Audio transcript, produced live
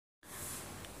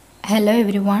Hello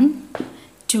everyone.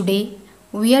 Today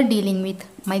we are dealing with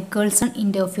Michelson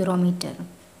Interferometer.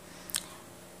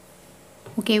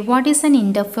 Okay, what is an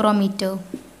interferometer?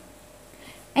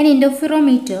 An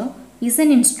interferometer is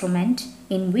an instrument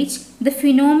in which the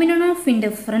phenomenon of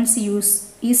interference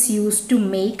is used to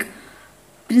make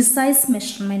precise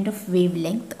measurement of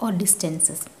wavelength or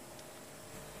distances.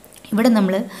 ഇവിടെ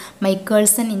നമ്മൾ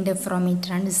മൈക്കേൾസൺ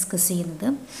interferometer ആണ് discuss ചെയ്യുന്നത്.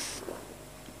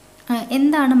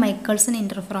 എന്താണ് മൈക്കേൾസൺ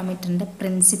ഇൻ്റർഫെറോമീറ്ററിൻ്റെ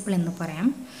principle എന്ന് പറയാം.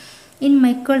 In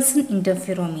മൈക്കേൾസൺ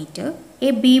interferometer A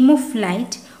beam of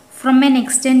light from an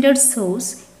extended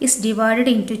source is divided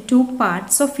into two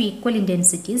parts of equal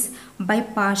intensities by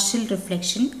partial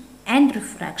reflection and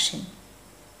refraction.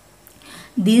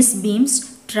 These beams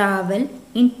travel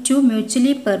in two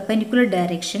mutually perpendicular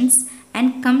directions and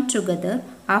come together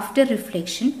after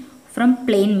reflection from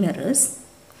plane mirrors.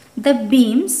 The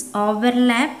beams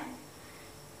overlap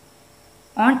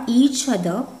on each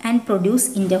other and produce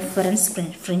interference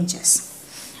fringes.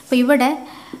 അപ്പോൾ ഇവിടെ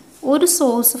ഒരു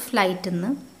source of ലൈറ്റിൽ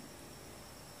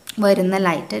വരുന്ന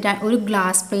light ഒരു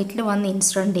glass പ്ലേറ്റിൽ വന്ന്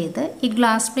incident ചെയ്ത് ഈ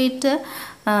ഗ്ലാസ് പ്ലേറ്റ്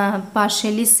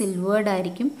പാർഷ്യലി സിൽവേർഡ്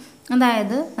ആയിരിക്കും.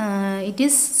 അതായത് it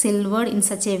is silvered in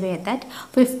such a way that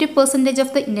 50%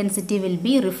 of the intensity will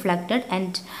be reflected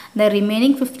and the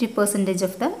remaining 50%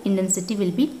 of the intensity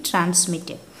will be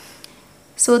transmitted.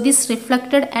 So this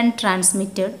reflected and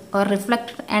transmitted or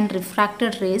reflected and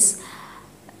refracted rays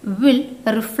will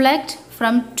reflect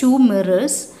from two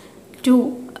mirrors to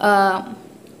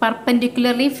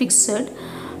perpendicularly fixed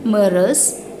mirrors,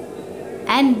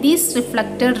 and these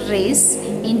reflected rays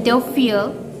interfere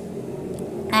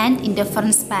and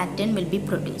interference pattern will be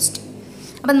produced.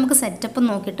 അപ്പോൾ നമുക്ക് setup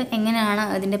നോക്കിയിട്ട് എങ്ങനെയാണ്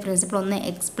അതിൻ്റെ principle ഒന്ന്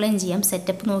explain ചെയ്യാം.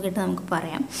 Setup നോക്കിയിട്ട് നമുക്ക്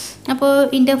പറയാം. അപ്പോൾ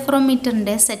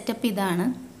ഇൻ്റർഫെറോമീറ്ററിൻ്റെ സെറ്റപ്പ് ഇതാണ്.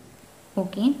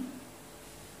 Okay,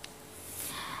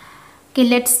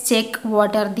 let's check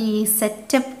what are the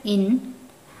setup in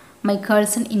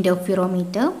Michelson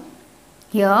interferometer.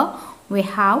 Here we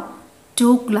have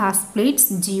two glass plates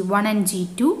G1 and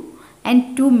G2 and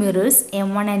two mirrors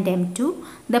M1 and M2.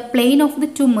 The plane of the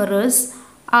two mirrors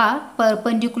are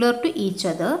perpendicular to each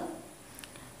other.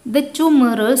 The two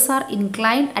mirrors are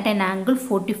inclined at an angle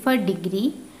 45 degree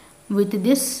with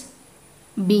this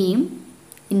beam,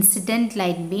 incident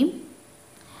light beam.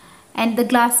 And the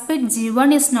glass plate G1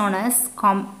 is known as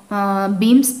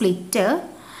beam splitter,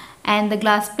 and the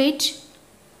glass plate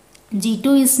G2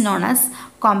 is known as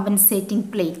compensating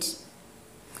plate.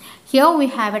 Here we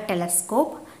have a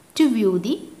telescope to view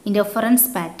the interference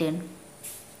pattern.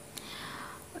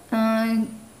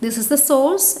 This is the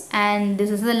source and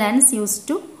this is the lens used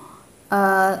to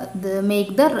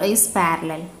make the rays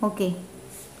parallel. Okay.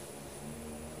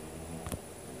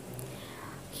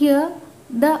 Here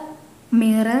the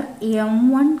mirror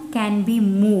M1 can be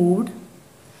moved.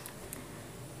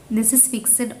 This is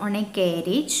fixed on a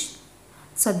carriage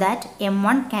so that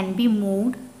M1 can be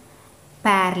moved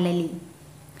parallelly.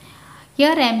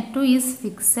 Here M2 is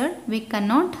fixed. We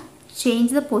cannot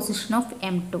change the position of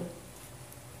M2.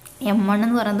 M1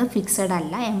 എന്ന് പറയുന്നത് fixed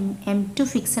അല്ല, M2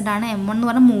 fixed ആണ്. M1 എന്ന്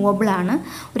പറഞ്ഞാൽ movable ആണ്.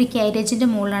 ഒരു കാരേജിൻ്റെ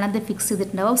മുകളിലാണ് അത് ഫിക്സ്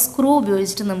ചെയ്തിട്ടുണ്ടാവുക. സ്ക്രൂ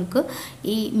ഉപയോഗിച്ചിട്ട് നമുക്ക്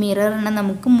ഈ മിററിനെ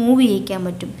നമുക്ക് മൂവ് ചെയ്യിക്കാൻ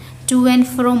പറ്റും. ടു ആൻഡ്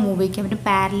ഫ്രോ മൂവ് ചെയ്യിക്കാൻ പറ്റും.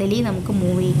 പാരലലി നമുക്ക്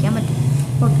മൂവ് ചെയ്യിക്കാൻ പറ്റും.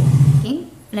 Okay,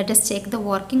 let us check the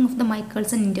working of the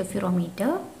Michelson interferometer.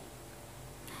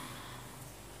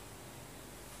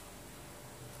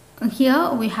 Here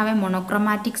we have a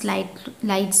monochromatic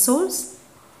light source.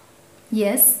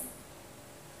 Yes.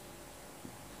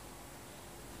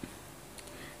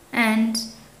 And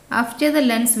after the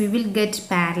lens we will get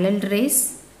parallel rays,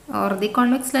 or the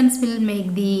convex lens will make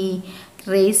the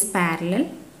rays parallel.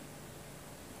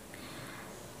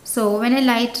 So when a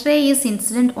light ray is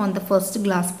incident on the first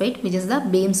glass plate, which is the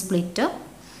beam splitter,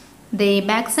 the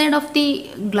back side of the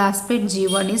glass plate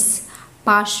G1 is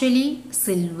partially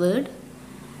silvered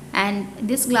and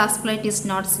this glass plate is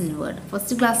not silvered.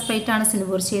 First glass plate ആണ്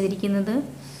silver ചെയ്തിരിക്കുന്നത്,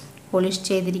 polish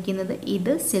ചെയ്തിരിക്കുന്നത്.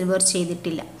 ഇത് silver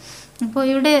ചെയ്തിട്ടില്ല. അപ്പോൾ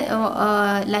ഇവിടെ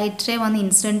light ray വന്ന്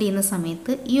incident ചെയ്യുന്ന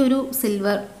സമയത്ത് ഈ ഒരു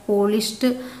സിൽവർ പോളിഷ്ഡ്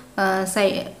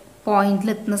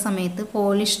പോയിന്റിലെത്തുന്ന സമയത്ത്,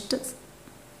 പോളിഷ്ഡ്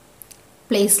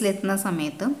പ്ലേസിലെത്തുന്ന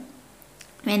സമയത്ത്,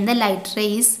 when the light ray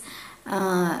is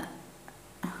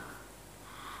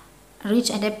reach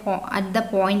at the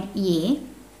point A,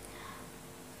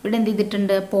 ഇവിടെ എന്ത്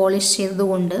ചെയ്തിട്ടുണ്ട്, പോളിഷ്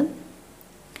ചെയ്തതുകൊണ്ട്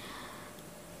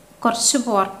കുറച്ച്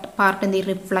പാർട്ട് എന്ത്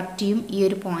ചെയ്യും, റിഫ്ലക്റ്റ് ചെയ്യും ഈ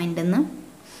ഒരു പോയിൻ്റിൽ നിന്ന്.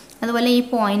 അതുപോലെ ഈ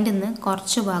പോയിൻ്റിൽ നിന്ന്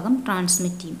കുറച്ച് ഭാഗം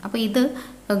ട്രാൻസ്മിറ്റ് ചെയ്യും. അപ്പോൾ ഇത്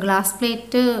ഗ്ലാസ്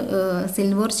പ്ലേറ്റ്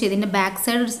സിൽവർ ചെയ്തതിൻ്റെ ബാക്ക്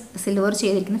സൈഡ് സിൽവർ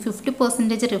ചെയ്തിരിക്കുന്ന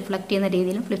 50% റിഫ്ലക്റ്റ് ചെയ്യുന്ന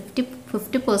രീതിയിലും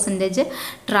 50%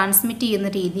 ട്രാൻസ്മിറ്റ് ചെയ്യുന്ന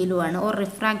രീതിയിലുമാണ്, ഓർ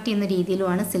റിഫ്രാക്റ്റ് ചെയ്യുന്ന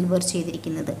രീതിയിലുമാണ് സിൽവർ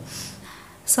ചെയ്തിരിക്കുന്നത്.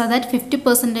 so that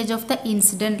 50% of the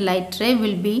incident light ray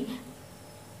will be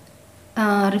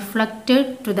reflected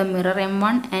to the mirror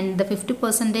M1 and the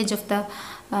 50% of the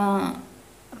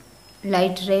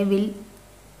light ray will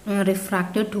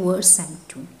refracted towards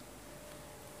M2.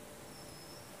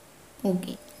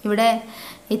 Okay, ഇവിടെ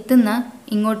എത്തുന്ന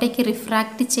ഇങ്ങോട്ടേക്ക്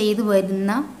refract ചെയ്ത്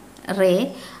വരുന്ന റേ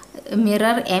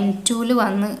മിറർ M2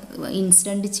 വന്ന്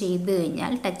incident ചെയ്ത്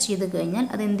കഴിഞ്ഞാൽ, touch ചെയ്ത് കഴിഞ്ഞാൽ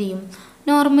അതെന്ത് ചെയ്യും?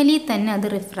 നോർമലി തന്നെ അത്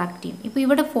റിഫ്രാക്റ്റ് ചെയ്യും. ഇപ്പോൾ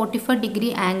ഇവിടെ 45 ഡിഗ്രി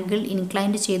ആംഗിൾ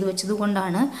ഇൻക്ലൈൻഡ് ചെയ്ത് വെച്ചത്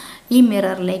കൊണ്ടാണ് ഈ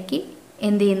മിററിലേക്ക്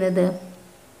എന്ത് ചെയ്യുന്നത്?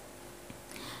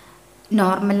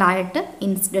 നോർമലായിട്ട്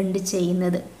ഇൻസിഡൻറ്റ്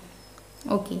ചെയ്യുന്നത്.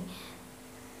 ഓക്കെ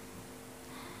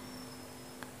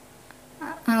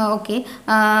ഓക്കെ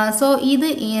സോ ഇത്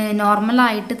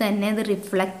നോർമലായിട്ട് തന്നെ ഇത്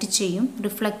റിഫ്ലക്റ്റ് ചെയ്യും.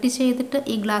 റിഫ്ലക്റ്റ് ചെയ്തിട്ട്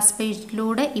ഈ ഗ്ലാസ്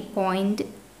പ്ലേറ്റിലൂടെ ഈ പോയിൻ്റ്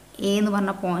എ എന്ന്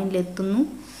പറഞ്ഞ പോയിന്റിലെത്തുന്നു.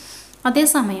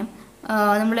 അതേസമയം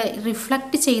നമ്മൾ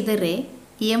റിഫ്ലക്റ്റ് ചെയ്ത റേ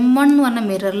M1 എന്ന് പറഞ്ഞ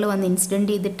മിററിൽ വന്ന്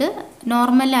ഇൻസിഡൻറ്റ് ചെയ്തിട്ട്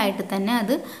നോർമലായിട്ട് തന്നെ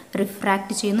അത്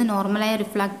റിഫ്രാക്റ്റ് ചെയ്യുന്നു. നോർമലായി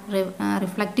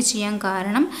റിഫ്ലക്റ്റ് ചെയ്യാൻ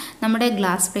കാരണം നമ്മുടെ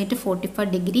ഗ്ലാസ് പ്ലേറ്റ് 45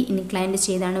 ഡിഗ്രി ഇൻക്ലൈൻഡ്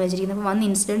ചെയ്താണ് വെച്ചിരിക്കുന്നത്. അപ്പോൾ വന്ന്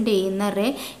ഇൻസിഡൻറ്റ് ചെയ്യുന്ന റേ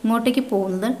ഇങ്ങോട്ടേക്ക്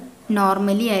പോകുന്നത്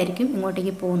നോർമലി ആയിരിക്കും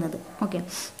ഇങ്ങോട്ടേക്ക് പോകുന്നത്. ഓക്കെ,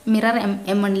 മിറർ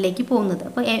M1ലേക്ക് പോകുന്നത്.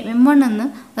 അപ്പോൾ M1 എന്ന്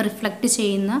റിഫ്ലക്റ്റ്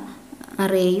ചെയ്യുന്ന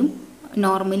റേയും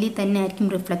നോർമലി തന്നെ ആയിരിക്കും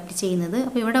റിഫ്ലക്റ്റ് ചെയ്യുന്നത്.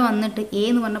 അപ്പോൾ ഇവിടെ വന്നിട്ട് എ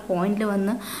എന്ന് പറഞ്ഞ പോയിന്റിൽ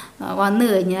വന്നു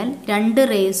കഴിഞ്ഞാൽ രണ്ട്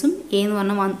റേസും എ എന്ന്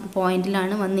പറഞ്ഞ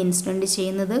പോയിന്റിലാണ് വന്ന് ഇൻസിഡൻറ്റ്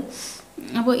ചെയ്യുന്നത്.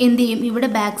 അപ്പോൾ എന്ത് ചെയ്യും? ഇവിടെ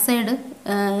ബാക്ക് സൈഡ്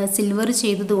സിൽവർ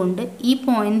ചെയ്തതുകൊണ്ട് ഈ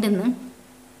പോയിന്റിൽ നിന്ന്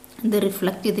ഇത്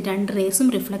റിഫ്ലക്റ്റ് ചെയ്ത് രണ്ട് റേസും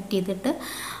റിഫ്ലക്റ്റ് ചെയ്തിട്ട്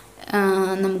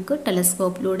നമുക്ക്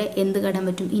ടെലസ്കോപ്പിലൂടെ എന്ത് കാണാൻ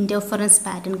പറ്റും? ഇൻ്റർഫറൻസ്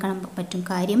പാറ്റേൺ കാണാൻ പറ്റും.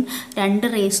 കാര്യം രണ്ട്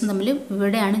റേസും തമ്മിൽ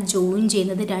ഇവിടെയാണ് ജോയിൻ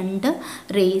ചെയ്യുന്നത്. രണ്ട്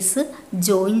റേസ്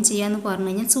ജോയിൻ ചെയ്യുക എന്ന് പറഞ്ഞു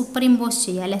കഴിഞ്ഞാൽ സൂപ്പർ ഇമ്പോസ്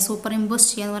ചെയ്യുക, അല്ലെ? സൂപ്പർ ഇമ്പോസ്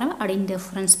ചെയ്യുക എന്ന് പറഞ്ഞാൽ അവിടെ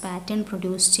ഇൻ്റർഫറൻസ് പാറ്റേൺ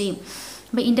പ്രൊഡ്യൂസ് ചെയ്യും.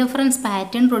 അപ്പോൾ ഇൻ്റർഫറൻസ്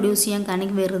പാറ്റേൺ പ്രൊഡ്യൂസ് ചെയ്യാൻ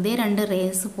കാരണം വെറുതെ രണ്ട്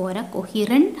റേസ് പോരാ,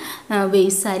 കൊഹിറൻറ്റ്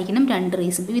വേവ്സ് ആയിരിക്കണം രണ്ട്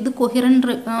റേസ്. ഇത്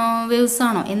കൊഹിറൻറ്റ് വേവ്സ്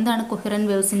ആണോ? എന്താണ് കൊഹിറൻറ്റ്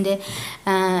വേവ്സിൻ്റെ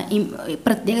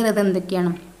പ്രത്യേകത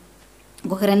എന്തൊക്കെയാണ്?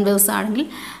 കൊഹിറൻറ്റ് വേവ്സ് ആണെങ്കിൽ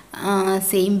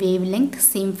same wave length,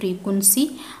 same frequency,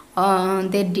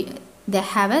 they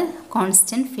have a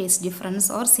constant phase difference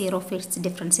or zero phase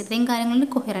difference. ഇത്രയും കാര്യങ്ങളിൽ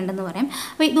കൊഹിറൻ്റ് എന്ന് പറയാം.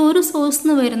 അപ്പോൾ ഇത് ഒരു സോഴ്സിൽ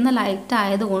നിന്ന് വരുന്ന ലൈറ്റ്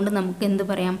ആയതുകൊണ്ട് നമുക്ക് എന്ത്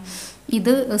പറയാം?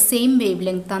 ഇത് സെയിം വേവ്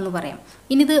ലെങ്ത്താന്ന് പറയാം.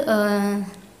 ഇനി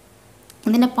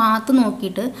ഇതിൻ്റെ പാത്ത്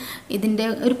നോക്കിയിട്ട് ഇതിൻ്റെ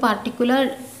ഒരു പർട്ടിക്കുലർ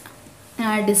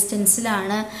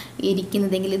ഡിസ്റ്റൻസിലാണ്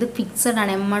ഇരിക്കുന്നതെങ്കിൽ ഇത് ഫിക്സഡ്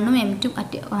ആണ്. M1ഉം M2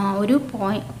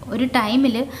 ഒരു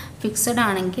ടൈമിൽ ഫിക്സഡ്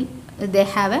ആണെങ്കിൽ they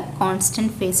have a constant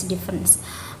phase difference.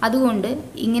 അതുകൊണ്ട്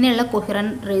ഇങ്ങനെയുള്ള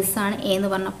കൊഹിറൻറ്റ് റേസാണ് എ എന്ന്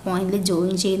പറഞ്ഞ പോയിന്റിൽ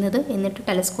ജോയിൻ ചെയ്യുന്നത്. എന്നിട്ട്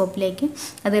ടെലസ്കോപ്പിലേക്ക്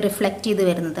അത് റിഫ്ലക്റ്റ് ചെയ്ത്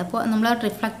വരുന്നത്. അപ്പോൾ നമ്മൾ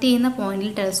റിഫ്ലക്റ്റ് ചെയ്യുന്ന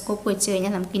പോയിന്റിൽ ടെലസ്കോപ്പ് വെച്ച്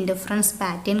കഴിഞ്ഞാൽ നമുക്ക് ഇൻ്റർഫറൻസ്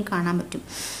പാറ്റേൺ കാണാൻ പറ്റും.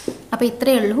 അപ്പോൾ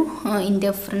ഇത്രയേ ഉള്ളൂ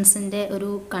ഇൻ്റർഫറൻസിൻ്റെ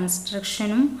ഒരു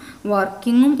കൺസ്ട്രക്ഷനും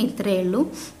വർക്കിങ്ങും ഇത്രയേ ഉള്ളൂ.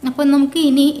 അപ്പോൾ നമുക്ക്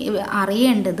ഇനി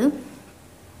അറിയേണ്ടത്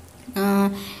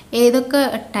ഏതൊക്കെ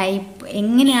ടൈപ്പ്,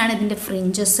 എങ്ങനെയാണ് ഇതിൻ്റെ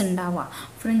ഫ്രിഞ്ചസ് ഉണ്ടാവുക,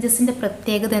 ഫ്രിഞ്ചസിൻ്റെ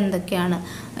പ്രത്യേകത എന്തൊക്കെയാണ്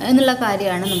എന്നുള്ള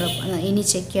കാര്യമാണ് നമ്മൾ ഇനി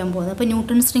ചെക്ക് ചെയ്യാൻ പോകുന്നത്. അപ്പോൾ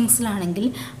Newton's റിങ്സിലാണെങ്കിൽ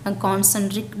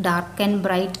concentric dark and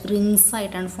bright rings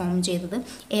ആയിട്ടാണ് ഫോം ചെയ്തത്.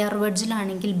 എയർ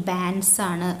വെഡ്ജിലാണെങ്കിൽ ബാൻഡ്സ്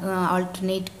ആണ്,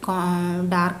 alternate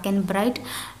dark and bright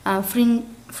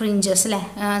fringes, അല്ലേ?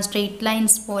 സ്ട്രെയിറ്റ്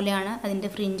ലൈൻസ് പോലെയാണ് അതിൻ്റെ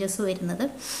ഫ്രിഞ്ചസ് വരുന്നത്.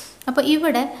 അപ്പോൾ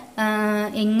ഇവിടെ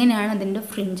എങ്ങനെയാണ് അതിൻ്റെ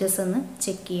ഫ്രിഞ്ചസ് എന്ന്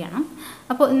ചെക്ക് ചെയ്യണം.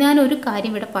 അപ്പോൾ ഞാനൊരു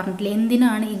കാര്യം ഇവിടെ പറഞ്ഞിട്ടില്ല,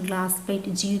 എന്തിനാണ് ഈ ഗ്ലാസ്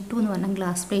പ്ലേറ്റ് G2 എന്ന് പറഞ്ഞ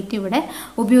ഗ്ലാസ് പ്ലേറ്റ് ഇവിടെ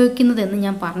ഉപയോഗിക്കുന്നതെന്ന്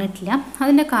ഞാൻ പറഞ്ഞിട്ടില്ല.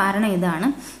 അതിൻ്റെ കാരണം ഇതാണ്.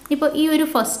 ഇപ്പോൾ ഈ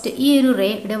ഒരു റേ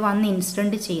ഇവിടെ വന്ന്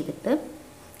ഇൻസിഡൻറ്റ് ചെയ്തിട്ട്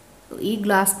ഈ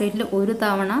ഗ്ലാസ് പ്ലേറ്റിൽ ഒരു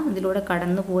തവണ ഇതിലൂടെ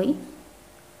കടന്നു പോയി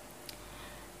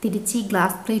തിരിച്ച് ഈ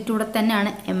ഗ്ലാസ് പ്ലേറ്റിലൂടെ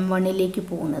തന്നെയാണ് M1ലേക്ക്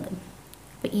പോകുന്നത്.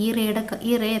 അപ്പോൾ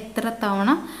ഈ റേ എത്ര തവണ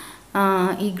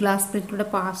ഈ ഗ്ലാസ് പ്ലേറ്റിലൂടെ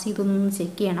പാസ് ചെയ്തൊന്ന്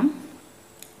ചെക്ക് ചെയ്യണം.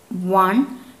 1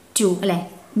 2 അല്ലേ?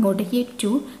 ഇങ്ങോട്ടേക്ക് 2,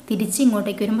 തിരിച്ച്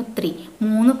ഇങ്ങോട്ടേക്ക് വരുമ്പോൾ 3,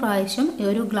 3 പ്രാവശ്യം ഈ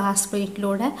ഒരു ഗ്ലാസ്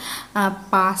പ്ലേറ്റിലൂടെ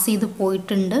പാസ് ചെയ്ത്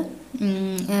പോയിട്ടുണ്ട്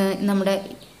നമ്മുടെ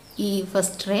ഈ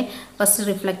ഫസ്റ്റ്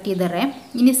റിഫ്ലക്റ്റ് ചെയ്ത റേ.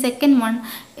 ഇനി സെക്കൻഡ് വൺ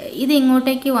ഇത്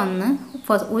ഇങ്ങോട്ടേക്ക് വന്ന്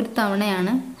ഒരു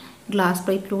തവണയാണ് ഗ്ലാസ്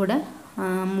പ്ലേറ്റിലൂടെ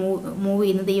മൂവ്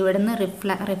ചെയ്യുന്നത്. ഇവിടെ നിന്ന്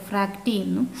റിഫ്രാക്റ്റ്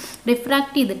ചെയ്യുന്നു.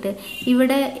 റിഫ്രാക്റ്റ് ചെയ്തിട്ട്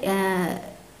ഇവിടെ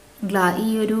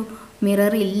ഈ ഒരു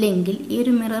മിറർ ഇല്ലെങ്കിൽ, ഈ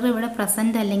ഒരു മിറർ ഇവിടെ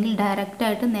പ്രസൻറ്റ് അല്ലെങ്കിൽ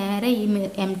ഡയറക്റ്റായിട്ട് നേരെ ഈ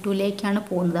M2ലേക്കാണ്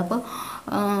പോകുന്നത്. അപ്പോൾ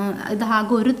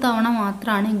ഇതാകെ ഒരു തവണ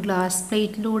മാത്രമാണ് ഈ ഗ്ലാസ്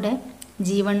പ്ലേറ്റിലൂടെ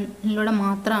G1യിലൂടെ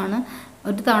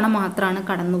ഒരു തവണ മാത്രമാണ്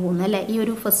കടന്നു പോകുന്നത്, അല്ലേ?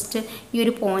 ഈ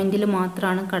ഒരു പോയിന്റിൽ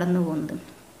മാത്രമാണ് കടന്നു പോകുന്നത്.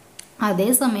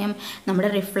 അതേസമയം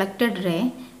നമ്മുടെ റിഫ്ലക്റ്റഡ് റേ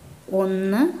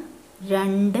 1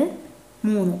 2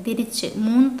 3 തിരിച്ച്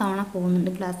 3 തവണ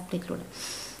പോകുന്നുണ്ട് ഗ്ലാസ് പ്ലേറ്റിലൂടെ.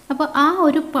 അപ്പോൾ ആ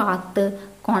ഒരു പാത്ത്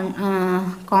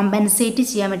കോമ്പൻസേറ്റ്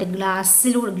ചെയ്യാൻ വേണ്ടി ഗ്ലാസ്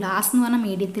എന്ന് പറഞ്ഞ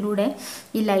മീഡിയത്തിലൂടെ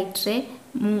ഈ ലൈറ്റ് റേ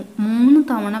 3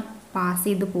 തവണ പാസ്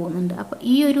ചെയ്ത് പോകുന്നുണ്ട്. അപ്പോൾ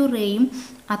ഈ ഒരു റേയും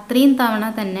അത്രയും തവണ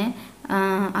തന്നെ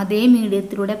അതേ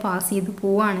മീഡിയത്തിലൂടെ പാസ് ചെയ്ത്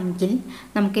പോവുകയാണെങ്കിൽ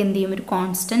നമുക്ക് എന്ത് ചെയ്യും, ഒരു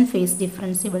കോൺസ്റ്റൻറ്റ് ഫേസ്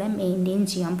ഡിഫറൻസ് ഇവിടെ മെയിൻറ്റെയിൻ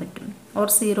ചെയ്യാൻ പറ്റും. ഓർ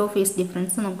 0 ഫേസ്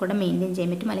ഡിഫറൻസ് നമുക്കിവിടെ മെയിൻറ്റെയിൻ ചെയ്യാൻ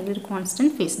പറ്റും, അല്ലെങ്കിൽ ഒരു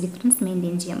കോൺസ്റ്റൻറ്റ് ഫേസ് ഡിഫറൻസ്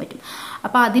മെയിൻറ്റെയിൻ ചെയ്യാൻ പറ്റും.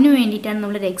 അപ്പോൾ അതിന് വേണ്ടിയിട്ടാണ്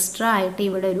നമ്മളൊരു എക്സ്ട്രാ ആയിട്ട്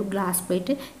ഇവിടെ ഒരു ഗ്ലാസ്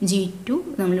പ്ലേറ്റ് G2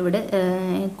 നമ്മളിവിടെ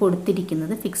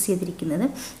കൊടുത്തിരിക്കുന്നത്, ഫിക്സ് ചെയ്തിരിക്കുന്നത്.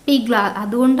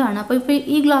 അതുകൊണ്ടാണ്. അപ്പോൾ ഇപ്പോൾ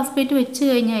ഈ ഗ്ലാസ് പ്ലേറ്റ് വെച്ച്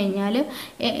കഴിഞ്ഞാൽ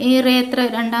ഈ റേ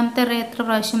രണ്ടാമത്തെ റേ എത്ര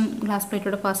പ്രാവശ്യം ഗ്ലാസ്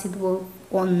പ്ലേറ്റിലൂടെ പാസ് ചെയ്ത് പോകും?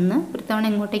 1, ഒരു തവണ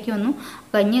ഇങ്ങോട്ടേക്ക് വന്നു,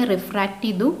 കഴിഞ്ഞ് റിഫ്രാക്റ്റ്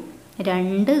ചെയ്തു,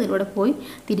 2 ഇതിലൂടെ പോയി,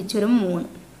 തിരിച്ചു വരും 3.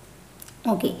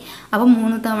 ഓക്കെ, അപ്പോൾ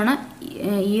 3 തവണ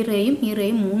ഈ റേയും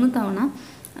 3 തവണ,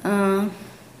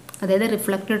 അതായത്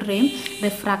റിഫ്ലക്റ്റഡ് റേയും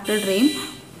റിഫ്രാക്റ്റഡ് റേയും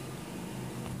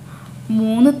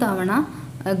 3 തവണ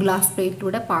ഗ്ലാസ്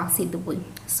പ്ലേറ്റിലൂടെ പാസ് ചെയ്ത് പോയി.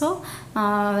 സോ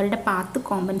അവരുടെ പാത്ത്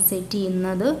കോമ്പൻസേറ്റ്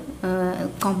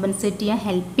ചെയ്യാൻ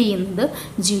ഹെൽപ്പ് ചെയ്യുന്നത്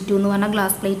G2 എന്ന് പറഞ്ഞ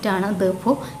ഗ്ലാസ് പ്ലേറ്റ് ആണ്.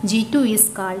 therefore G2 is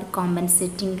called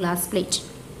compensating glass plate.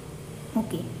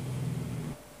 Okay,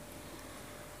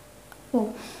 അപ്പോൾ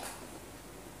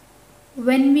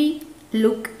when we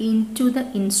look into the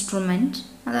instrument,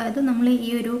 അതായത് നമ്മൾ ഈ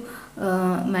ഒരു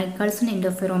മൈക്കൾസൺ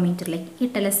ഇൻ്റർഫെറോമീറ്ററിലേക്ക് ഈ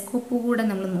ടെലസ്കോപ്പ് കൂടെ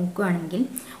നമ്മൾ നോക്കുകയാണെങ്കിൽ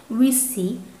we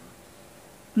see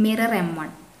മിറർ M1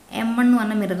 എന്ന്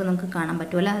പറഞ്ഞ മിറർ നമുക്ക് കാണാൻ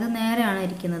പറ്റുമല്ലോ, അത് നേരെയാണ്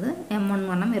ഇരിക്കുന്നത്. M1 എന്ന്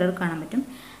പറഞ്ഞ മിറർ കാണാൻ പറ്റും.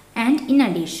 ആൻഡ് ഇൻ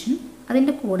അഡീഷൻ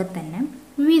അതിൻ്റെ കൂടെ തന്നെ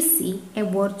we see a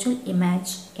virtual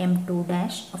image M2-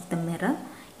 of the mirror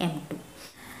M2.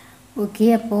 Okay,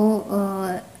 അപ്പോൾ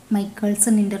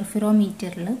മൈക്കൾസൺ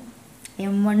ഇൻ്റർഫെറോമീറ്ററിൽ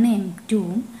M1 M2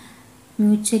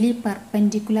 മ്യൂച്വലി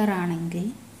പെർപെൻഡിക്കുലർ ആണെങ്കിൽ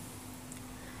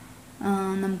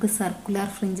നമുക്ക് സർക്കുലർ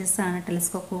ഫ്രിഞ്ചസ് ആണ്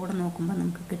ടെലസ്കോപ്പ് കൂടെ നോക്കുമ്പോൾ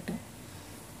നമുക്ക് കിട്ടും.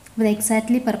 അപ്പോൾ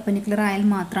എക്സാക്ട്ലി പെർപെൻഡിക്കുലർ ആയാൽ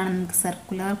മാത്രമാണ് നമുക്ക്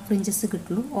സർക്കുലർ ഫ്രിഞ്ചസ്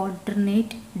കിട്ടുള്ളൂ.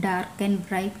 Alternate dark and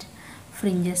bright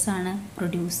fringes ആണ്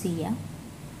പ്രൊഡ്യൂസ് ചെയ്യുക.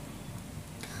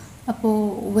 അപ്പോൾ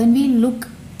when we look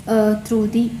through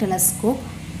the telescope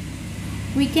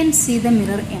we can see the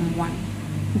mirror M1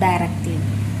 directly.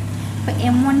 അപ്പോൾ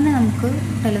M1 നമുക്ക്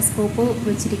ടെലസ്കോപ്പ്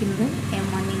വെച്ചിരിക്കുന്നത്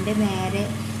M1ൻ്റെ നേരെ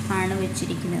ആണ്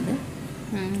വെച്ചിരിക്കുന്നത്.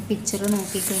 പിക്ചർ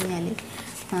നോക്കിക്കഴിഞ്ഞാൽ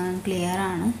ക്ലിയർ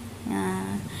ആണ്.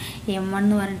 M1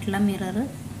 എന്ന് പറഞ്ഞിട്ടുള്ള മിറർ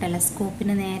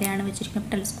ടെലസ്കോപ്പിന് നേരെയാണ് വെച്ചിരിക്കുന്നത്.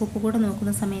 ടെലസ്കോപ്പ് കൂടെ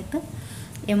നോക്കുന്ന സമയത്ത്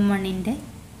M1ൻ്റെ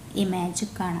ഇമേജ്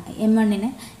M1നെ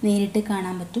നേരിട്ട്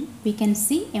കാണാൻ പറ്റും. We can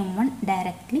see M1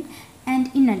 directly and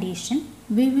in addition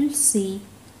we will see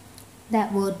the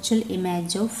virtual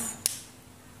image of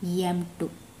M2.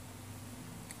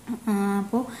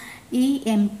 അപ്പോൾ ഈ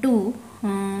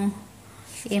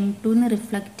M2ന്ന്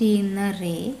റിഫ്ലക്റ്റ് ചെയ്യുന്ന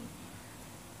റേ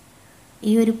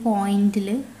ഈ ഒരു പോയിന്റിൽ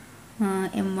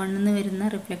M1 വരുന്ന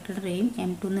റിഫ്ലക്റ്റഡ് റേയും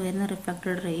M2 വരുന്ന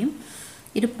റിഫ്ലക്റ്റഡ് റേയും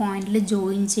ഒരു പോയിന്റിൽ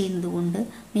ജോയിൻ ചെയ്യുന്നത് കൊണ്ട്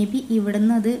മേ ബി ഇവിടെ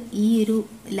നിന്ന് അത് ഈ ഒരു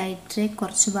ലൈറ്റ് റേ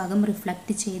കുറച്ച് ഭാഗം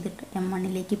റിഫ്ലക്റ്റ് ചെയ്തിട്ട്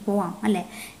M1ലേക്ക് പോവാം അല്ലേ.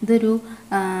 ഇതൊരു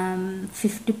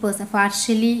 50%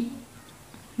 പാർഷ്യലി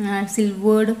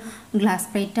സിൽവേർഡ് ഗ്ലാസ്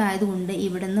പ്ലേറ്റ് ആയതുകൊണ്ട്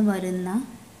ഇവിടെ നിന്ന് വരുന്ന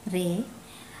റേ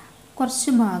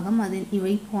കുറച്ച് ഭാഗം ഈ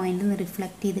പോയിന്റിൽ നിന്ന്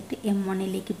റിഫ്ലക്റ്റ് ചെയ്തിട്ട്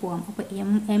M1ലേക്ക് പോകാം. അപ്പോൾ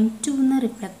M2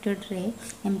 റിഫ്ലക്റ്റഡ് റേ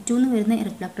M2 വരുന്ന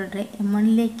റിഫ്ലക്റ്റഡ് റേ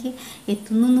M1ലേക്ക്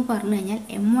എത്തുന്നു എന്ന് പറഞ്ഞു കഴിഞ്ഞാൽ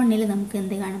M1ൽ നമുക്ക്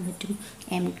എന്ത് കാണാൻ പറ്റും?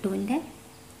 M2ൻ്റെ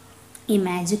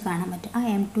ഇമേജ് കാണാൻ പറ്റും. ആ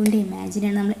M2ൻ്റെ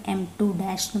ഇമേജിനെയാണ് നമ്മൾ M2-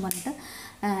 എന്ന് പറഞ്ഞിട്ട്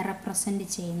റെപ്രസെൻറ്റ്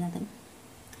ചെയ്യുന്നത്.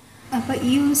 അപ്പോൾ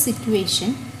ഈ ഒരു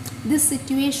this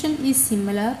situation is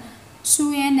similar to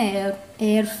an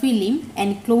air film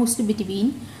enclosed between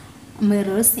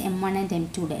mirrors M1 and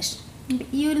M2-.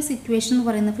 ഈ ഒരു സിറ്റുവേഷൻ എന്ന്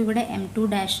പറയുന്നത് ഇപ്പോൾ ഇവിടെ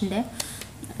M2-ൻ്റെ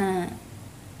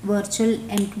വെർച്വൽ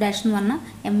M2- എന്ന് പറഞ്ഞാൽ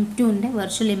M2ൻ്റെ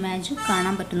വെർച്വൽ ഇമേജ്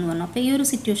കാണാൻ പറ്റുമെന്ന് പറഞ്ഞു. അപ്പോൾ ഈ ഒരു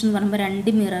സിറ്റുവേഷൻ എന്ന് പറയുമ്പോൾ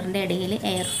 2 മിററിൻ്റെ ഇടയിൽ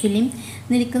എയർ ഫിലിം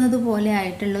നിൽക്കുന്നത് പോലെ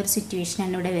ആയിട്ടുള്ള ഒരു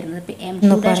സിറ്റുവേഷനാണ് ഇവിടെ വരുന്നത്. ഇപ്പോൾ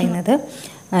M2 പറയുന്നത്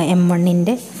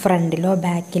M1ൻ്റെ ഫ്രണ്ടിലോ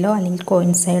ബാക്കിലോ അല്ലെങ്കിൽ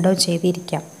കോയിൻസൈഡോ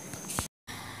ചെയ്തിരിക്കാം.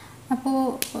 അപ്പോൾ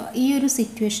ഈ ഒരു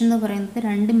സിറ്റുവേഷൻ എന്ന് പറയുന്നത്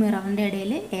 2 മിററിൻ്റെ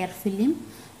ഇടയിൽ എയർ ഫിലിം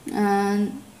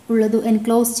ഉള്ളത്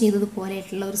എൻക്ലോസ്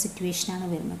ചെയ്തതുപോലെയായിട്ടുള്ള ഒരു സിറ്റുവേഷനാണ്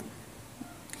വരുന്നത്.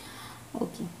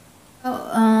 ഓക്കെ,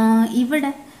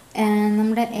 ഇവിടെ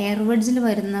നമ്മുടെ എയർ വെഡ്ജിൽ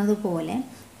വരുന്നത് പോലെ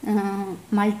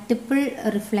മൾട്ടിപ്പിൾ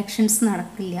റിഫ്ലക്ഷൻസ്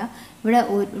നടക്കില്ല. ഇവിടെ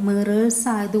മിറേഴ്സ്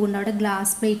ആയതുകൊണ്ട് അവിടെ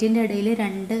ഗ്ലാസ് പ്ലേറ്റിൻ്റെ ഇടയിൽ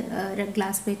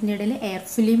ഗ്ലാസ് പ്ലേറ്റിൻ്റെ ഇടയിൽ എയർ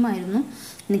ഫിലിം ആയിരുന്നു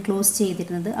ക്ലോസ്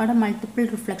ചെയ്തിരുന്നത്. അവിടെ മൾട്ടിപ്പിൾ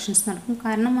റിഫ്ലക്ഷൻസ് നടക്കും.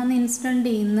 കാരണം അന്ന് ഇൻസിഡൻറ്റ്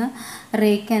ചെയ്യുന്ന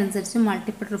റേക്ക് അനുസരിച്ച്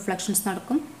മൾട്ടിപ്പിൾ റിഫ്ലക്ഷൻസ്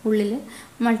നടക്കും. ഉള്ളിൽ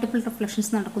മൾട്ടിപ്പിൾ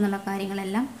റിഫ്ലക്ഷൻസ് നടക്കുന്നുള്ള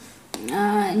കാര്യങ്ങളെല്ലാം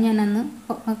ഞാനന്ന്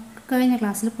കഴിഞ്ഞ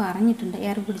ക്ലാസ്സിൽ പറഞ്ഞിട്ടുണ്ട്.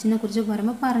 എയർ ബ്രിഡ്ജിനെ കുറിച്ച്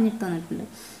പറയുമ്പോൾ പറഞ്ഞിട്ട് തന്നിട്ടുണ്ട്.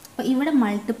 അപ്പോൾ അപ്പോൾ ഇവിടെ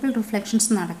മൾട്ടിപ്പിൾ റിഫ്ലക്ഷൻസ്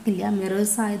നടക്കില്ല,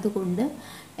 മിറേഴ്സ് ആയതുകൊണ്ട്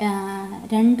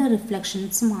രണ്ട്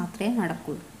റിഫ്ലക്ഷൻസ് മാത്രമേ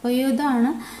നടക്കുള്ളൂ. അപ്പോൾ ഇതാണ്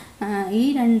ഈ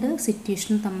രണ്ട്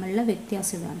സിറ്റുവേഷൻ തമ്മിലുള്ള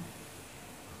വ്യത്യാസം ഇതാണ്.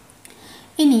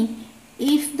 ഇനി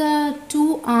if the two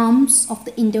arms of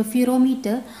the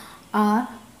interferometer are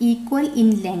equal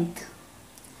in length,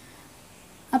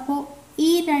 അപ്പോൾ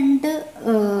ഈ രണ്ട്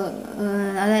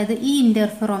അതായത് ഈ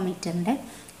ഇൻ്റർഫെറോമീറ്ററിൻ്റെ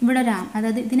ഇവിടെ ഒരു ആം,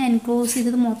 അതായത് ഇതിനെ എൻക്ലോസ്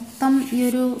ചെയ്തത് മൊത്തം ഈ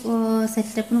ഒരു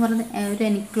സെറ്റപ്പ് എന്ന്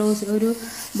പറയുന്നത് ഒരു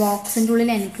ബോക്സിൻ്റെ ഉള്ളിൽ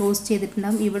എൻക്ലോസ്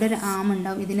ചെയ്തിട്ടുണ്ടാകും. ഇവിടെ ഒരു ആം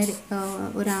ഉണ്ടാവും, ഇതിന്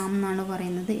ഒരു ആം എന്നാണ്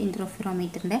പറയുന്നത്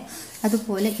ഇൻ്റർഫെറോമീറ്ററിൻ്റെ.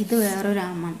 അതുപോലെ ഇത് വേറൊരു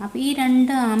ആമാണ്. അപ്പോൾ ഈ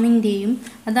രണ്ട് ആമിൻ്റെയും,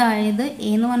 അതായത്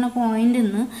എ എന്ന് പറഞ്ഞ പോയിന്റിൽ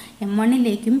നിന്ന്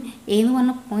M1ലേക്കും എ എന്ന്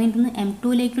പറഞ്ഞ പോയിന്റിൽ നിന്ന്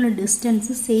M2ലേക്കുള്ള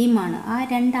ഡിസ്റ്റൻസ് സെയിം ആണ്. ആ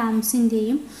രണ്ട്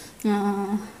ആംസിൻ്റെയും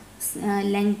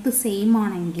ലെങ്ത് സെയിം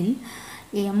ആണെങ്കിൽ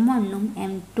M1ഉം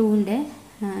M2ൻ്റെ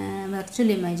virtual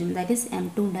ഇമേജും that is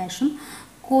M2'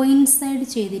 coincide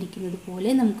ചെയ്തിരിക്കുന്നത് പോലെ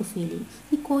നമുക്ക് ഫീൽ ചെയ്യും.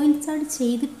 ഈ കോയിൻസൈഡ്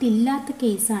ചെയ്തിട്ടില്ലാത്ത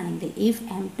കേസാണെങ്കിൽ if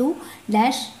M2'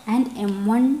 and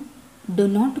M1 do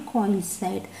not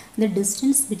coincide, the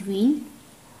distance between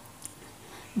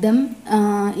them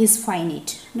is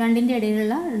finite. രണ്ടിൻ്റെ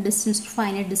ഇടയിലുള്ള ഡിസ്റ്റൻസ്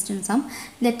ഫൈനൈറ്റ് ഡിസ്റ്റൻസ് ആവും.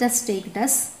 Let us take it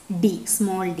as d,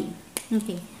 small d.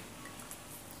 Okay,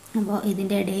 അപ്പോൾ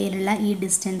ഇതിൻ്റെ ഇടയിലുള്ള ഈ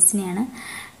ഡിസ്റ്റൻസിനെയാണ്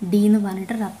ഡി എന്ന്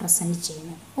പറഞ്ഞിട്ട് റെപ്രസെൻറ്റ്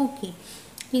ചെയ്യുന്നത്. ഓക്കെ,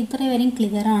 ഇത്രയും വരെയും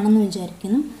ക്ലിയർ ആണെന്ന്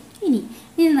വിചാരിക്കുന്നു. ഇനി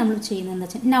നമ്മൾ ചെയ്യുന്നത് എന്താ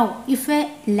വെച്ചാൽ, now if A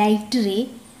light ray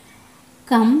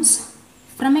comes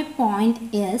from A point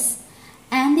S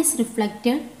and is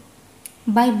reflected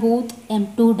by both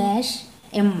M2'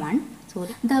 M1,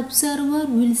 the observer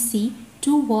will see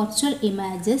two virtual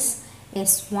images,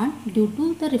 S1 due to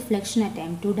the reflection at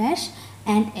M2'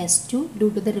 and S2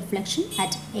 due to the reflection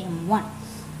at M1.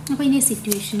 അപ്പോൾ ഇനി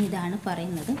situation ഇതാണ്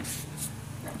പറയുന്നത്.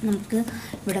 നമുക്ക്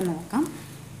ഇവിടെ നോക്കാം.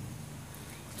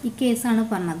 ഈ കേസാണ്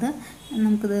പറഞ്ഞത്.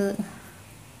 നമുക്കിത്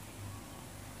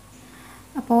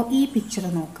അപ്പോൾ ഈ പിക്ചർ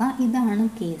നോക്കാം. ഇതാണ്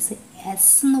കേസ്.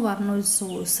 എസ് എന്ന് പറഞ്ഞൊരു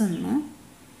സോഴ്സിൽ നിന്ന്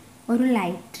ഒരു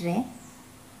ലൈറ്റ് റേ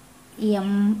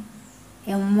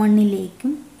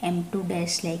M1ലേക്കും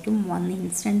M2' വന്ന്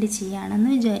ഇൻസിഡൻറ്റ് ചെയ്യുകയാണെന്ന്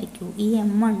വിചാരിക്കൂ. ഈ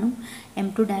M1ഉം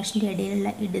M2' ഇടയിലുള്ള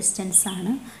ഈ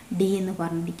ഡിസ്റ്റൻസാണ് ഡി എന്ന്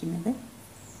പറഞ്ഞിരിക്കുന്നത്.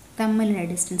 തമ്മിലുള്ള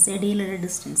ഡിസ്റ്റൻസ്, ഇടയിലുള്ള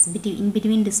ഡിസ്റ്റൻസ്,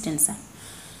 ബിറ്റ്വീൻ ഡിസ്റ്റൻസാണ്.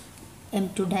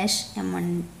 M2' M1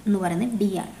 എന്ന് പറയുന്നത്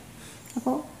ഡി ആണ്.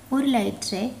 അപ്പോൾ ഒരു ലൈറ്റ്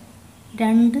റേ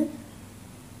രണ്ട്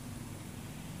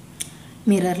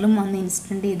മിററിലും വന്ന്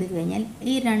ഇൻസിഡൻറ്റ് ചെയ്ത് കഴിഞ്ഞാൽ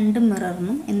ഈ രണ്ട്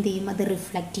മിററിനും എന്ത് ചെയ്യും, അത്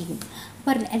റിഫ്ലക്റ്റ് ചെയ്യും.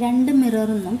 അപ്പോൾ രണ്ട്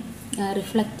മിററിനും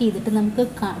റിഫ്ലക്റ്റ് ചെയ്തിട്ട് നമുക്ക്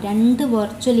രണ്ട്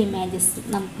വെർച്വൽ ഇമേജസ്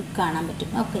നമുക്ക് കാണാൻ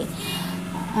പറ്റും. ഓക്കെ,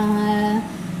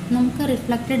 നമുക്ക്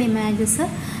റിഫ്ലക്റ്റഡ് ഇമേജസ്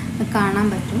കാണാൻ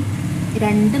പറ്റും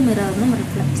രണ്ട് മിററിനും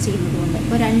റിഫ്ലക്റ്റ് ചെയ്യുന്നതുകൊണ്ട്.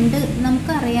 അപ്പോൾ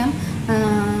നമുക്കറിയാം,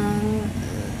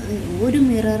 ഒരു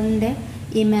മിററിൻ്റെ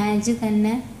ഇമേജ്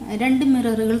തന്നെ രണ്ട്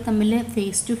മിററുകൾ തമ്മിൽ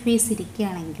ഫേസ് ടു ഫേസ്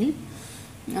ഇരിക്കുകയാണെങ്കിൽ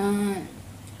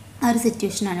ആ ഒരു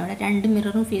സിറ്റുവേഷനാണ് ഇവിടെ. രണ്ട്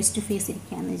മിററും ഫേസ് ടു ഫേസ്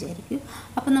ഇരിക്കുകയാണെന്ന് വിചാരിക്കും.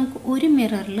 അപ്പോൾ നമുക്ക് ഒരു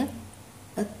മിററിൽ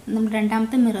നമ്മുടെ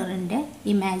രണ്ടാമത്തെ മിററിൻ്റെ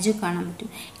ഇമേജ് കാണാൻ പറ്റും.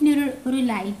 ഇനി ഒരു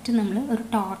ലൈറ്റ് നമ്മൾ ഒരു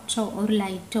ടോർച്ചോ ഒരു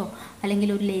ലൈറ്റോ അല്ലെങ്കിൽ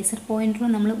ഒരു ലേസർ പോയിൻറ്ററോ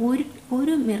നമ്മൾ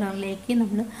ഒരു മിററിലേക്ക്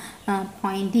നമ്മൾ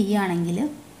പോയിൻ്റ് ചെയ്യുകയാണെങ്കിൽ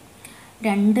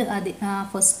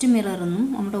ഫസ്റ്റ് മിററിനും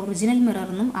നമ്മുടെ ഒറിജിനൽ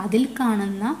മിററിനും അതിൽ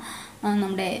കാണുന്ന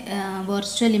നമ്മുടെ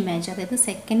വെർച്വൽ ഇമേജ്, അതായത്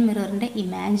സെക്കൻഡ് മിററിൻ്റെ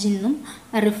ഇമേജിൽ നിന്നും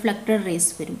റിഫ്ലക്റ്റഡ് റേസ്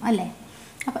വരും അല്ലേ.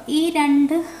 അപ്പോൾ ഈ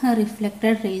രണ്ട്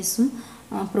റിഫ്ലക്റ്റഡ് റേസും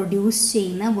പ്രൊഡ്യൂസ്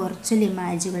ചെയ്യുന്ന വെർച്വൽ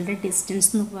ഇമേജുകളുടെ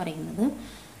ഡിസ്റ്റൻസ് എന്ന് പറയുന്നത്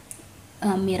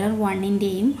മിറർ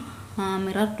 1ൻ്റെയും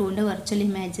മിറർ 2ൻ്റെ വെർച്വൽ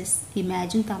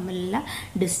ഇമേജും തമ്മിലുള്ള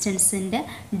ഡിസ്റ്റൻസിൻ്റെ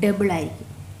ഡബിൾ ആയിരിക്കും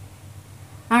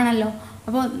ആണല്ലോ.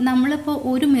 അപ്പോൾ നമ്മളിപ്പോൾ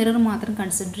ഒരു മിറർ മാത്രം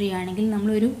കൺസിഡർ ചെയ്യുകയാണെങ്കിൽ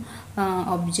നമ്മളൊരു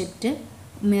ഒബ്ജക്റ്റ്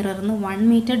മിററിന് 1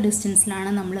 മീറ്റർ ഡിസ്റ്റൻസിലാണ്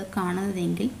നമ്മൾ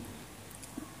കാണുന്നതെങ്കിൽ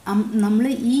നമ്മൾ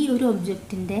ഈ ഒരു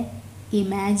ഒബ്ജക്റ്റിൻ്റെ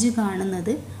ഇമേജ്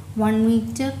കാണുന്നത് 1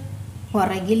 മീറ്റർ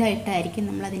പുറകിലായിട്ടായിരിക്കും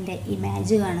നമ്മളതിൻ്റെ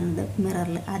ഇമേജ് കാണുന്നത്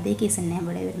മിററിൽ. അതേ കേസ് തന്നെ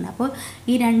ഇവിടെ വരുന്നത്. അപ്പോൾ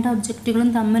ഈ രണ്ട് ഒബ്ജക്റ്റുകളും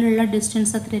തമ്മിലുള്ള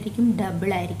ഡിസ്റ്റൻസ് അത്രയായിരിക്കും, ഡബിൾ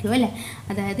ആയിരിക്കും അല്ലേ.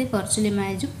 അതായത് വെർച്വൽ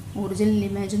ഇമേജും ഒറിജിനൽ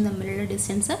ഇമേജും തമ്മിലുള്ള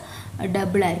ഡിസ്റ്റൻസ്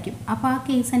ഡബിൾ ആയിരിക്കും. അപ്പോൾ ആ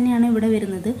കേസ് തന്നെയാണ് ഇവിടെ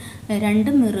വരുന്നത്.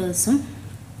 രണ്ട് മിറേഴ്സും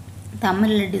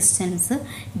തമ്മിലുള്ള ഡിസ്റ്റൻസ്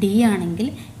ഡി ആണെങ്കിൽ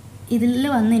ഇതിൽ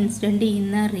വന്ന് ഇൻസിഡൻറ്റ്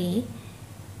ചെയ്യുന്ന റേ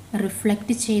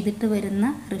റിഫ്ലക്റ്റ് ചെയ്തിട്ട് വരുന്ന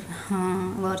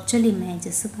വെർച്വൽ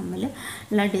ഇമേജസ് തമ്മിൽ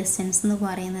ഉള്ള ഡിസ്റ്റൻസ് എന്ന്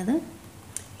പറയുന്നത്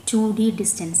 2D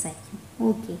ഡിസ്റ്റൻസ് ആയിരിക്കും.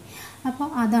 ഓക്കെ, അപ്പോൾ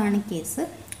അതാണ് കേസ്.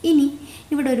 ഇനി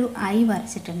ഇവിടെ ഒരു ഐ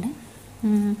വരച്ചിട്ടുണ്ട്.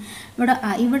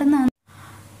 ഇവിടെ നിന്നാണ്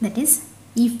that is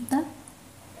if the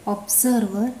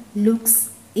observer looks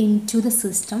in to the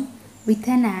system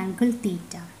with an angle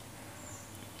theta.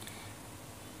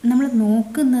 നമ്മൾ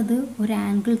നോക്കുന്നത് ഒരു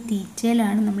ആംഗിൾ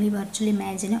തീറ്റയിലാണ് നമ്മൾ ഈ വെർച്വൽ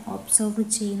ഇമേജിനെ ഒബ്സർവ്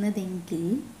ചെയ്യുന്നതെങ്കിൽ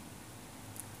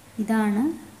ഇതാണ്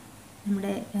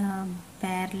നമ്മുടെ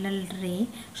പാരലൽ റേ.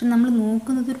 പക്ഷെ നമ്മൾ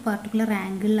നോക്കുന്നത് ഒരു പർട്ടിക്കുലർ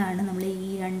ആംഗിളിലാണ് നമ്മൾ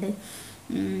ഈ രണ്ട്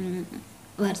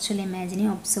വെർച്വൽ ഇമേജിനെ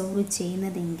ഒബ്സർവ്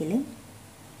ചെയ്യുന്നതെങ്കിൽ,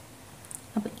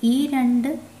 അപ്പോൾ ഈ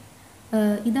രണ്ട്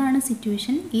ഇതാണ്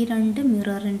സിറ്റുവേഷൻ. ഈ രണ്ട്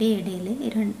മിററിൻ്റെ ഇടയിൽ,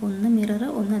 ഒന്ന് മിറർ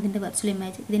ഒന്ന് അതിൻ്റെ വെർച്വൽ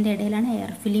ഇമേജ്, ഇതിൻ്റെ ഇടയിലാണ്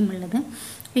എയർ ഫിലിം ഉള്ളത്.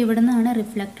 അപ്പോൾ ഇവിടെ നിന്നാണ്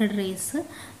റിഫ്ലക്റ്റഡ് റേസ്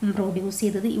പ്രൊഡ്യൂസ്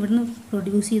ചെയ്തത്. ഇവിടുന്ന്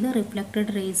പ്രൊഡ്യൂസ് ചെയ്ത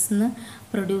റിഫ്ലക്റ്റഡ് റേസിന്ന്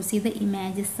പ്രൊഡ്യൂസ് ചെയ്ത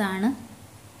ഇമേജസാണ്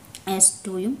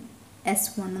S2യും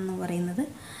S1 എന്ന് പറയുന്നത്.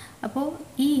 അപ്പോൾ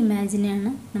ഈ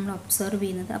ഇമേജിനെയാണ് നമ്മൾ ഒബ്സർവ്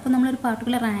ചെയ്യുന്നത്. അപ്പോൾ നമ്മളൊരു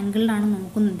പർട്ടിക്കുലർ ആംഗിളിലാണ്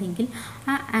നോക്കുന്നതെങ്കിൽ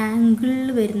ആ ആംഗിളിൽ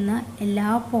വരുന്ന എല്ലാ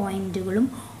പോയിൻറ്റുകളും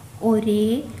ഒരേ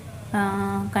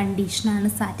കണ്ടീഷനാണ്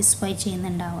സാറ്റിസ്ഫൈ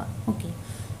ചെയ്യുന്നുണ്ടാവുക. ഓക്കെ,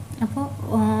 അപ്പോൾ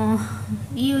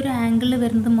ഈ ഒരു ആംഗിളിൽ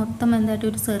വരുന്നത് മൊത്തം എന്തായിട്ട്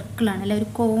ഒരു സർക്കിളാണ്, അല്ലെ ഒരു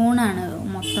കോണാണ്.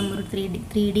 മൊത്തം ഒരു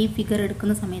 3D ഫിഗർ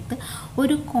എടുക്കുന്ന സമയത്ത്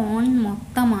ഒരു കോൺ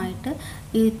മൊത്തമായിട്ട്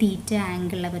ഈ തീറ്റ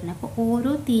ആംഗിളിലാണ് വരുന്നത്. അപ്പോൾ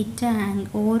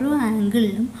ഓരോ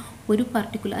ആംഗിളിലും ഒരു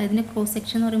പർട്ടിക്കുലർ അതിൻ്റെ ക്രോസ്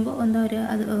സെക്ഷൻ എന്ന് പറയുമ്പോൾ എന്താ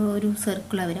ഒരു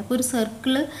സർക്കിളാണ് വരിക. അപ്പോൾ ഒരു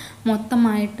സർക്കിള്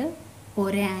മൊത്തമായിട്ട്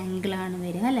ഒരേ ആംഗിളാണ്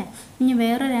വരിക, അല്ലേ. ഇനി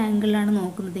വേറൊരു ആംഗിളിലാണ്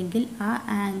നോക്കുന്നതെങ്കിൽ ആ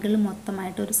ആംഗിൾ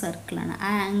മൊത്തമായിട്ട് ഒരു സർക്കിളാണ്. ആ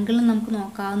ആംഗിൾ നമുക്ക്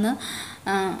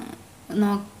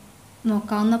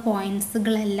നോക്കാവുന്ന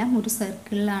പോയിൻറ്റ്സുകളെല്ലാം ഒരു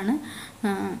സർക്കിളിലാണ്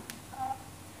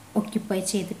ഒക്യുപ്പൈ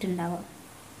ചെയ്തിട്ടുണ്ടാവുക.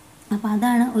 അപ്പോൾ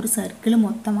അതാണ് ഒരു സർക്കിൾ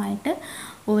മൊത്തമായിട്ട്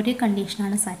ഒരേ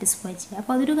കണ്ടീഷനാണ് സാറ്റിസ്ഫൈ ചെയ്യുക.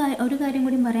 അപ്പോൾ ഒരു കാര്യം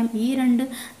കൂടി പറയാം. ഈ രണ്ട്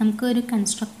നമുക്ക് ഒരു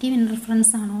കൺസ്ട്രക്റ്റീവ്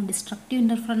ഇൻ്റർഫറൻസ് ആണോ ഡിസ്ട്രക്റ്റീവ്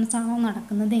ഇൻ്റർഫറൻസ് ആണോ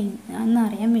നടക്കുന്നത് എന്ന്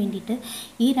അറിയാൻ വേണ്ടിയിട്ട്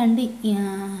ഈ രണ്ട്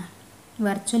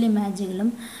വെർച്വൽ ഇമേജുകളും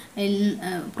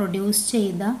പ്രൊഡ്യൂസ്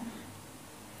ചെയ്ത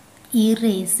ഈ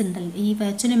റേസ് ഉണ്ടല്ലോ, ഈ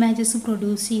വെർച്വൽ ഇമേജസ്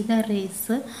പ്രൊഡ്യൂസ് ചെയ്ത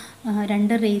റേസ്,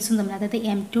 രണ്ട് റേസും തമ്മിൽ, അതായത്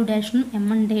M2'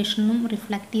 M1'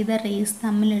 റിഫ്ലക്റ്റ് ചെയ്ത റേസ്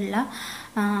തമ്മിലുള്ള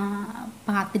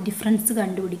പാത്ത് ഡിഫറൻസ്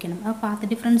കണ്ടുപിടിക്കണം. ആ പാത്ത്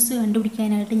ഡിഫറൻസ്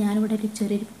കണ്ടുപിടിക്കാനായിട്ട് ഞാനിവിടെ ഒരു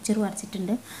ചെറിയൊരു പിക്ചർ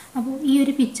വരച്ചിട്ടുണ്ട്. അപ്പോൾ ഈ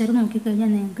ഒരു പിക്ചർ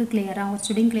നോക്കിക്കഴിഞ്ഞാൽ നിങ്ങൾക്ക്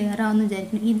കുറച്ചുകൂടിയും ക്ലിയർ ആവുമെന്ന്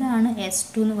വിചാരിക്കുന്നു. ഇതാണ്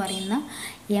S2 എന്ന് പറയുന്ന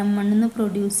M1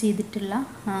 പ്രൊഡ്യൂസ് ചെയ്തിട്ടുള്ള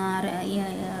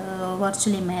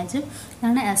വെർച്വൽ ഇമേജ്.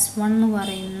 ഇതാണ് S1 എന്ന്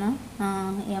പറയുന്ന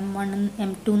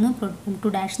M2'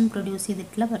 പ്രൊഡ്യൂസ്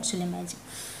ചെയ്തിട്ടുള്ള വെർച്വൽ ഇമേജ്.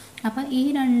 അപ്പോൾ ഈ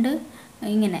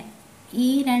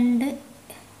രണ്ട്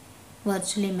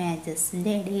വെർച്വൽ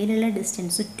ഇമേജസിൻ്റെ ഇടയിലുള്ള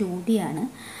ഡിസ്റ്റൻസ് 2D ആണ്.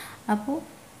 അപ്പോൾ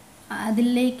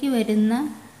അതിലേക്ക് വരുന്ന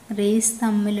റേസ്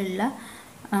തമ്മിലുള്ള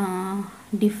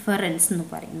ഡിഫറൻസ് എന്ന്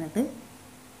പറയുന്നത്,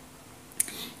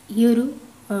 ഈ ഒരു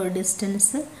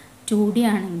ഡിസ്റ്റൻസ് 2D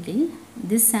ആണെങ്കിൽ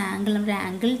ദിസ് ആംഗിൾ, നമ്മുടെ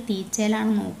ആംഗിൾ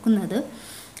തീറ്റയിലാണ് നോക്കുന്നത്.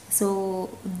 So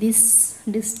this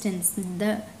distance,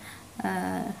 the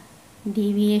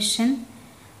deviation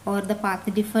or the path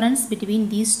difference between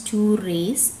these two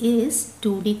rays is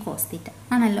 2D cos theta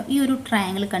ആണല്ലോ. ഈ ഒരു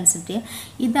ട്രയാങ്കിൾ കൺസിഡർ ചെയ്യുക.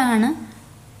 ഇതാണ്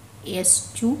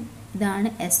S2, ഇതാണ്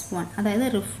S1. അതായത്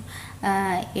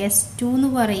S2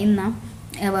 എന്ന് പറയുന്ന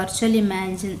വെർച്വൽ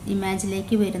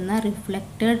ഇമേജിലേക്ക് വരുന്ന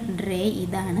റിഫ്ലക്റ്റഡ് റേ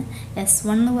ഇതാണ്.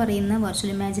 S1 എന്ന് പറയുന്ന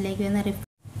വെർച്വൽ ഇമേജിലേക്ക് വരുന്ന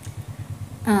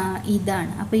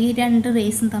ഇതാണ്. അപ്പോൾ ഈ രണ്ട്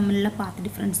റേസും തമ്മിലുള്ള പാത്ത്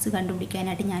ഡിഫറൻസ്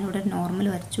കണ്ടുപിടിക്കാനായിട്ട് ഞാനിവിടെ നോർമൽ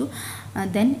വരച്ചു.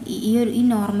 ദെൻ ഈ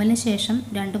നോർമലിന് ശേഷം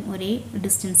രണ്ടും ഒരേ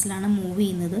ഡിസ്റ്റൻസിലാണ് മൂവ്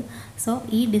ചെയ്യുന്നത്. സോ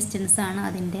ഈ ഡിസ്റ്റൻസാണ്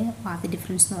അതിൻ്റെ പാത്ത്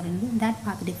ഡിഫറൻസ് എന്ന് പറയുന്നത്. That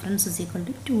path difference is equal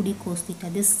to 2D cos theta.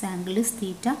 This angle is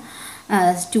theta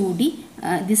 2D,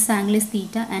 this angle is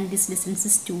theta and this distance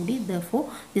is 2D. Therefore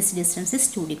this distance is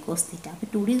 2D cos theta. അപ്പോൾ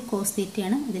 2D cos theta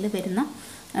ആണ് ഇതിൽ വരുന്ന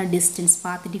distance,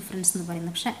 path difference എന്ന്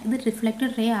പറയുന്നത്. പക്ഷേ ഇത്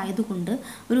reflected ray ആയതുകൊണ്ട്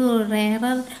ഒരു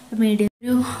റെയറർ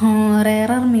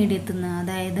മീഡിയത്തിൽ നിന്ന്,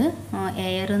 അതായത്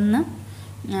എയറിൽ നിന്ന്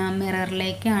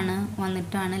മിററിലേക്കാണ്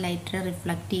വന്നിട്ടാണ് ലൈറ്റ്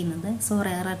റിഫ്ലക്റ്റ് ചെയ്യുന്നത്. സോ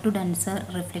റെയറർ ടു ഡെൻസർ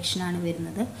റിഫ്ലക്ഷനാണ്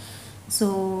വരുന്നത്. So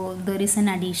there is N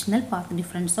additional path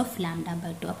difference of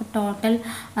λ/2. അപ്പോൾ ടോട്ടൽ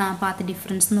പാത്ത്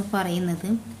ഡിഫറൻസ് എന്ന് പറയുന്നത്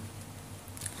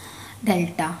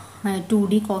delta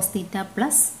 2D cos theta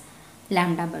plus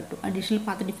λ/2. additional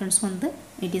path difference வந்து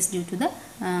it is due to the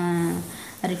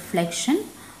reflection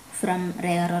from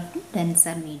rarer to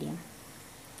denser medium.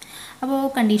 അപ്പോൾ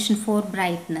condition for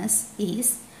brightness is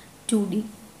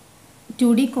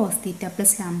 2D cos theta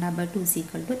plus λ/2 is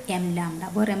equal to m lambda,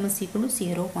 where m is equal to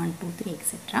 0, 1, 2, 3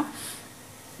 etc.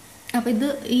 അപ്പോൾ ഇത്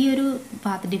ഈ ഒരു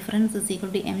path difference is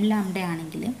equal to m lambda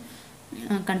ആണെങ്കിൽ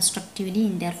കൺസ്ട്രക്റ്റീവ്ലി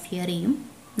interfere ചെയ്യും.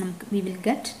 നമുക്ക് we will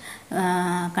get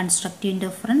constructive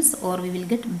interference or we will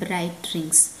get bright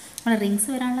rings. അവിടെ rings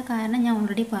വരാനുള്ള കാരണം ഞാൻ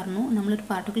ഓൾറെഡി പറഞ്ഞു. നമ്മളൊരു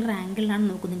പാർട്ടിക്കുലർ ആംഗിളിലാണ്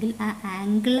നോക്കുന്നതെങ്കിൽ ആ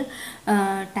ആംഗിൾ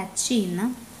ടച്ച് ചെയ്യുന്ന,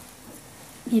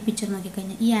 ഈ പിക്ചർ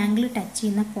നോക്കിക്കഴിഞ്ഞാൽ ഈ ആംഗിൾ ടച്ച്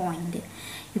ചെയ്യുന്ന പോയിൻ്റ്,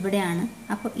 ഇവിടെയാണ്.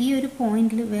 അപ്പോൾ ഈ ഒരു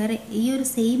പോയിന്റിൽ വേറെ ഈ ഒരു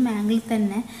സെയിം ആംഗിൾ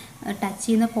തന്നെ ടച്ച്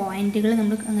ചെയ്യുന്ന പോയിന്റുകൾ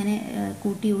നമ്മൾ അങ്ങനെ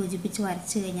കൂട്ടി യോജിപ്പിച്ച്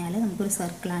വരച്ച് കഴിഞ്ഞാൽ നമുക്കൊരു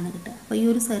സർക്കിളാണ് കിട്ടുക. അപ്പോൾ ഈ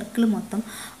ഒരു സർക്കിൾ മൊത്തം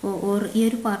ഈ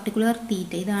ഒരു പാർട്ടിക്കുലർ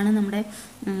തീറ്റ ഇതാണ് നമ്മുടെ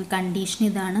കണ്ടീഷൻ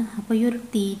ഇതാണ്. അപ്പോൾ ഈ ഒരു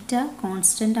തീറ്റ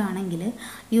കോൺസ്റ്റൻ്റ് ആണെങ്കിൽ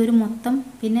ഈ ഒരു മൊത്തം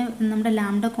പിന്നെ നമ്മുടെ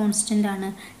ലാംഡ കോൺസ്റ്റൻ്റ് ആണ്,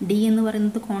 ഡി എന്ന്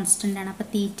പറയുന്നത് കോൺസ്റ്റൻ്റ് ആണ്. അപ്പോൾ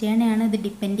തീറ്റേനെയാണ് ഇത്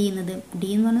ഡിപ്പെൻഡ് ചെയ്യുന്നത്. ഡി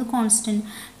എന്ന് പറയുന്നത് കോൺസ്റ്റൻറ്റ്,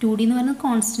 2D എന്ന് പറയുന്നത്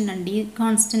കോൺസ്റ്റൻ്റ് ആണ്, ഡി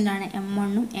കോൺസ്റ്റൻ്റ് ആണ്.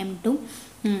 M1ഉം M2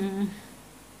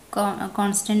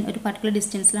 കോൺസ്റ്റൻറ്റ് ഒരു പർട്ടിക്കുലർ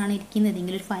ഡിസ്റ്റൻസിലാണ്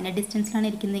ഇരിക്കുന്നതെങ്കിൽ, ഒരു ഫൈനൽ ഡിസ്റ്റൻസിലാണ്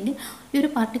ഇരിക്കുന്നതെങ്കിൽ ഈ ഒരു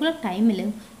പർട്ടിക്കുലർ ടൈമിൽ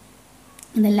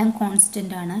ഇതെല്ലാം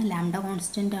കോൺസ്റ്റൻ്റ് ആണ്, ലാംഡ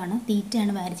കോൺസ്റ്റൻ്റ് ആണ്,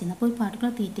 തീറ്റയാണ് വാരി ചെയ്യുന്നത്. അപ്പോൾ ഒരു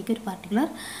പർട്ടിക്കുലർ തീറ്റയ്ക്ക് ഒരു പർട്ടിക്കുലർ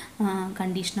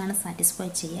കണ്ടീഷനാണ് സാറ്റിസ്ഫൈ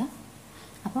ചെയ്യുക.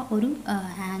 അപ്പോൾ ഒരു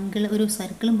ആംഗിൾ ഒരു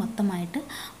സർക്കിൾ മൊത്തമായിട്ട്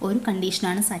ഒരു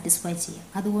കണ്ടീഷനാണ് സാറ്റിസ്ഫൈ ചെയ്യുക.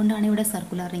 അതുകൊണ്ടാണ് ഇവിടെ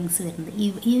സർക്കുലർ റിങ്സ് വരുന്നത്.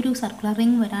 ഈ ഒരു സർക്കുലർ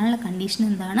റിങ് വരാനുള്ള കണ്ടീഷൻ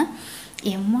എന്താണ്?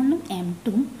 M1ഉം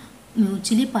M2ഉം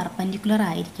മ്യൂച്വലി പെർപെൻഡിക്കുലർ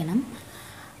ആയിരിക്കണം.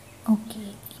 ഓക്കെ,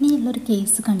 ഇനിയുള്ളൊരു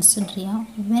കേസ് കൺസിഡർ ചെയ്യാം.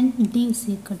 When D is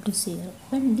equal to 0.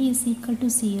 When D is equal to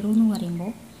 0 എന്ന്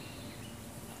പറയുമ്പോൾ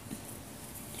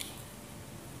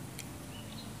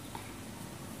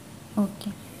ഓക്കെ,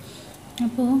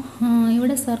 അപ്പോൾ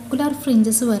ഇവിടെ സർക്കുലർ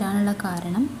ഫ്രിഞ്ചസ് വരാനുള്ള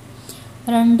കാരണം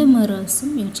രണ്ട് മിറേഴ്സും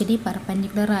മ്യൂച്വലി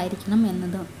പെർപെൻഡിക്കുലർ ആയിരിക്കണം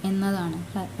എന്നത്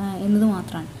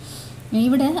മാത്രമാണ്.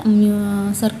 ഇവിടെ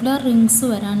സർക്കുലർ റിങ്സ്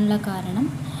വരാനുള്ള കാരണം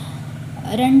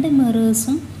രണ്ട്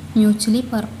മിറേഴ്സും മ്യൂച്വലി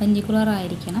പെർപെൻഡിക്കുലർ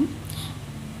ആയിരിക്കണം.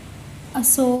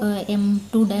 സോ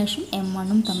M2'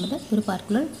 M1ഉം തമ്മിൽ ഒരു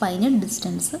പർട്ടിക്കുലർ ഫൈനൽ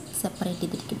ഡിസ്റ്റൻസ് സെപ്പറേറ്റ്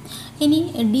ചെയ്തിരിക്കും. ഇനി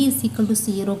D is equal to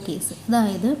 0 case,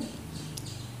 അതായത്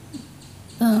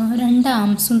രണ്ട്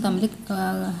ആംസും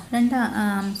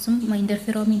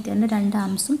ഇൻ്റർഫിറോമീറ്ററിൻ്റെ രണ്ട്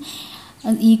ആംസും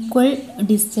ഈക്വൽ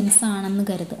ഡിസ്റ്റൻസ് ആണെന്ന്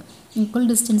കരുതുക. ഈക്വൽ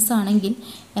ഡിസ്റ്റൻസ് ആണെങ്കിൽ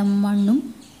M1ഉം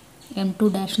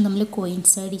M2' തമ്മിൽ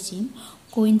കോയിൻസൈഡ് ചെയ്യും.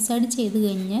 കോയിൻസൈഡ് ചെയ്ത്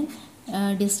കഴിഞ്ഞാൽ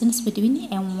distance between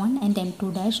M1 and M2'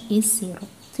 is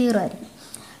 0 ആയിരിക്കും.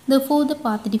 Therefore the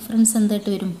path difference എന്തായിട്ട്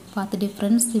വരും? പാത്ത്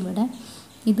ഡിഫറൻസ് ഇവിടെ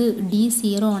ഇത്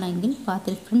D0 ആണെങ്കിൽ path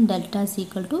difference delta is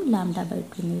equal to λ/2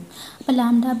 എന്ന് വരും. അപ്പോൾ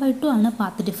λ/2 ആണ്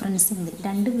പാത്ത് ഡിഫറൻസ് എങ്കിൽ,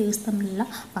 രണ്ട് വേവ്സ് തമ്മിലുള്ള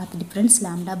പാത്ത് ഡിഫറൻസ്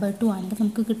λ/2 ആണെങ്കിൽ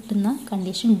നമുക്ക് കിട്ടുന്ന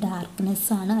കണ്ടീഷൻ ഡാർക്ക്നെസ്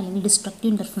ആണ്, അല്ലെങ്കിൽ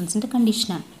ഡിസ്ട്രക്റ്റീവ് ഇൻ്റർഫറൻസിൻ്റെ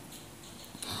കണ്ടീഷനാണ്.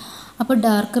 അപ്പോൾ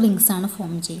ഡാർക്ക് റിങ്സ് ആണ്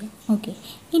ഫോം ചെയ്യുക. ഓക്കെ,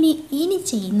 ഇനി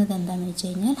ചെയ്യുന്നത് എന്താണെന്ന് വെച്ച്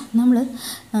കഴിഞ്ഞാൽ നമ്മൾ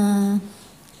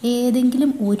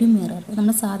ഏതെങ്കിലും ഒരു മിറർ,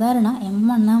 നമ്മൾ സാധാരണ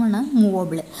M1 ആണ്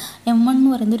മൂവബിൾ. M1 എന്ന്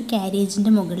പറയുന്നത് ഒരു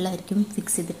കാരേജിൻ്റെ മുകളിലായിരിക്കും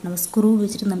ഫിക്സ് ചെയ്തിട്ടുണ്ടാവും. സ്ക്രൂ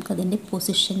വെച്ചിട്ട് നമുക്ക് അതിൻ്റെ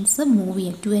പൊസിഷൻസ് മൂവ്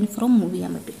ചെയ്യാം, ടു ആൻഡ് ഫ്രോ മൂവ്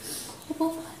ചെയ്യാൻ പറ്റും. അപ്പോൾ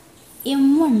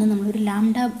M1 നമ്മളൊരു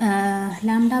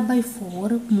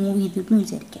λ/4 മൂവ് ചെയ്തെന്ന്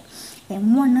വിചാരിക്കാം.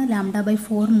 M1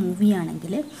 λ/4 മൂവ്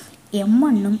ചെയ്യുകയാണെങ്കിൽ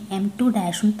M1ഉം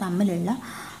M2' തമ്മിലുള്ള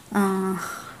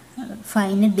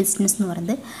ഫൈനൽ ഡിസ്റ്റൻസ് എന്ന്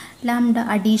പറയുന്നത് ലാംഡ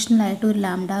അഡീഷണൽ ആയിട്ട് ഒരു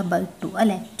λ/2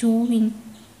 അല്ലേ,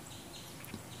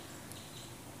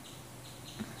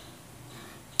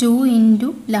 2 into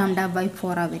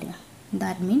λ/4 ആ വരിക.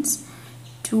 ദാറ്റ് മീൻസ്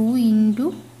 2 into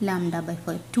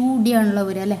λ/4, 2D ആണല്ലോ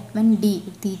വരിക അല്ലേ. വെൻ D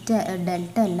തീറ്റ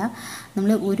ഡെൽറ്റ അല്ല,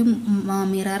 നമ്മൾ ഒരു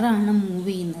മിററാണ് മൂവ്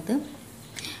ചെയ്യുന്നത്.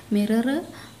 മിറർ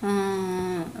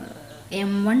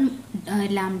M1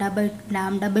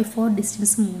 λ/4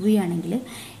 ഡിസ്റ്റൻസ് മൂവ് ചെയ്യുകയാണെങ്കിൽ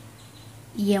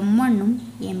M1ഉം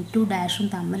M2'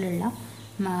 തമ്മിലുള്ള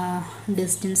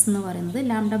ഡിസ്റ്റൻസ് എന്ന് പറയുന്നത്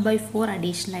λ/4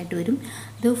 അഡീഷണൽ ആയിട്ട് വരും.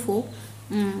 Therefore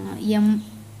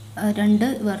രണ്ട്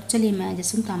വെർച്വൽ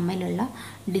ഇമേജസും തമ്മിലുള്ള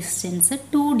ഡിസ്റ്റൻസ്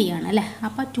 2D ആണ് അല്ലേ.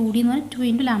 അപ്പോൾ 2D എന്ന് പറഞ്ഞാൽ 2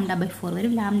 into λ/4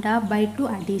 വരും. λ/2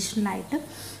 അഡീഷണൽ ആയിട്ട്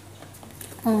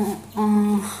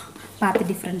പാത്ത്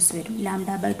ഡിഫറൻസ് വരും.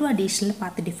 λ/2 അഡീഷണൽ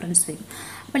പാത്ത് ഡിഫറൻസ് വരും.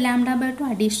 അപ്പോൾ λ/2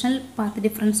 അഡീഷണൽ പാത്ത്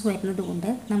ഡിഫറൻസ് വരുന്നത് കൊണ്ട്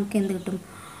നമുക്ക് എന്ത് കിട്ടും?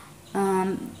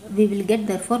 We will get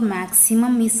therefore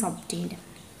maximum is obtained.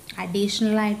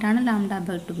 Additional ആയിട്ടാണ്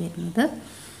λ/2 വരുന്നത്.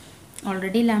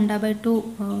 ഓൾറെഡി λ/2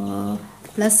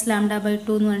 പ്ലസ്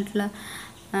λ/2 എന്ന് പറഞ്ഞിട്ടുള്ള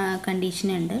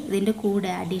കണ്ടീഷനുണ്ട്. ഇതിൻ്റെ കൂടെ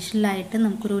അഡീഷണൽ ആയിട്ട്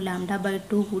നമുക്കൊരു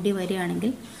λ/2 കൂടി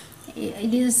വരികയാണെങ്കിൽ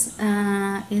it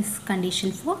is condition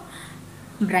for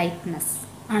brightness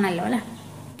ആണല്ലോ അല്ലേ.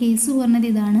 കേസ് പറഞ്ഞത്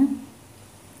ഇതാണ്.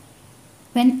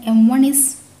 When M1 is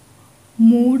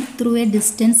moved through a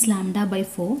distance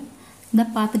λ/4, the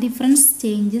path difference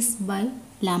changes by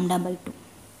λ/2.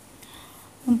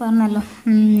 പറഞ്ഞല്ലോ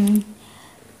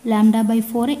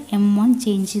λ/4 M1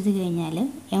 ചേഞ്ച് ചെയ്ത് കഴിഞ്ഞാൽ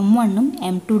M1ഉം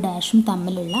M2'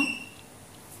 തമ്മിലുള്ള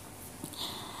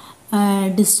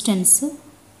ഡിസ്റ്റൻസ്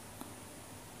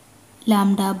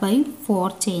λ/4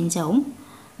 ചേഞ്ച് ആവും.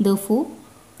 Therefore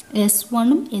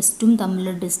S1ഉം S2ഉം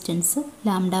തമ്മിലുള്ള ഡിസ്റ്റൻസ്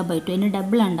λ/2 അതിൻ്റെ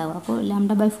ഡബിൾ ഉണ്ടാവും. അപ്പോൾ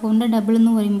λ/4ൻ്റെ ഡബിൾ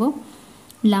എന്ന് പറയുമ്പോൾ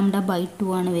λ/2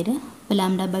 ആണ് വരിക. അപ്പോൾ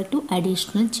λ/2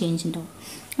 അഡീഷണൽ ചേഞ്ച് ഉണ്ടാവും.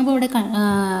 അപ്പോൾ ഇവിടെ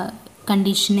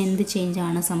കണ്ടീഷൻ എന്ത്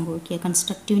ചേഞ്ചാണ് സംഭവിക്കുക,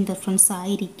 കൺസ്ട്രക്റ്റീവ് ഇൻ്റർഫറൻസ്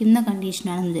ആയിരിക്കുന്ന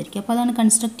കണ്ടീഷനാണെന്ന് വിചാരിക്കുക. അപ്പോൾ അതാണ്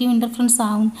കൺസ്ട്രക്റ്റീവ് ഇൻ്റർഫറൻസ്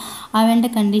ആവേണ്ട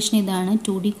കണ്ടീഷൻ ഇതാണ്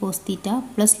 2d cos θ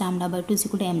പ്ലസ് λ/2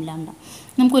 = m λ.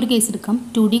 നമുക്കൊരു കേസ് എടുക്കാം.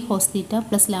 2d cos θ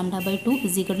പ്ലസ് λ/2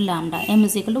 = λ, m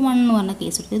 = 1 എന്ന് പറഞ്ഞ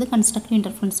കേസ് എടുത്ത് ഇത് കൺസ്ട്രക്റ്റീവ്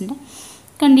ഇൻ്റർഫറൻസിൻ്റെ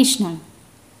കണ്ടീഷനാണ്.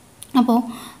 അപ്പോൾ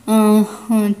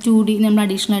 2d നമ്മൾ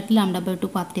അഡീഷണൽ ആയിട്ട് λ/2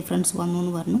 പാത്ത് ഡിഫറൻസ് വന്നു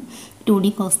എന്ന് പറഞ്ഞു. 2d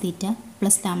cos θ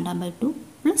plus λ/2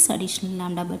 plus additional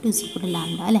λ/2 = λ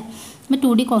അല്ലേ. അപ്പോൾ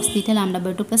 2d cos θ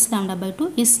λ/2 plus λ/2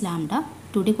 is λ.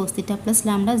 2d cos θ plus λ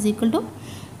 =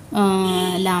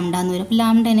 λ എന്ന് വരും. അപ്പോൾ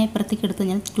ലാംഡനെ ഇപ്പുറത്തേക്ക് എടുത്ത്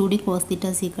കഴിഞ്ഞാൽ 2d cos θ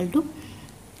 =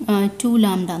 2 λ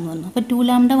എന്ന് പറഞ്ഞു. അപ്പോൾ 2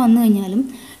 λ വന്നു കഴിഞ്ഞാലും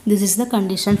this is the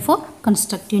condition for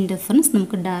constructive interference.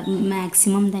 നമുക്ക്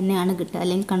മാക്സിമം തന്നെയാണ് കിട്ടുക,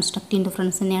 അല്ലെങ്കിൽ കൺസ്ട്രക്റ്റീവ്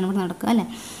ഇൻ്റർഫറൻസ് തന്നെയാണ് ഇവിടെ നടക്കുക അല്ലേ.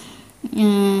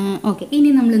 ഓക്കെ, ഇനി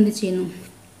നമ്മൾ എന്ത് ചെയ്യുന്നു,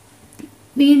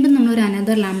 വീണ്ടും നമ്മളൊരു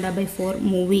അനദർ λ/4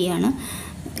 മൂവ് ചെയ്യാണ്.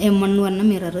 M1 എന്ന് പറഞ്ഞ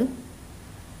മിറർ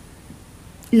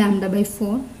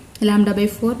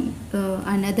λ/4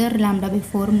 അനദർ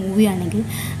λ/4 മൂവ് ആണെങ്കിൽ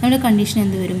നമ്മുടെ കണ്ടീഷൻ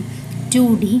എന്ത് വരും,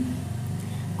 2d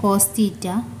cos θ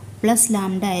പ്ലസ് λ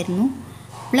ആയിരുന്നു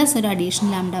പ്ലസ് ഒരു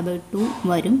അഡീഷണൽ λ/2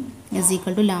 വരും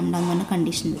 = λ എന്ന് പറഞ്ഞ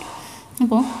കണ്ടീഷൻ വരും.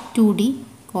 അപ്പോൾ 2d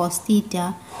cos θ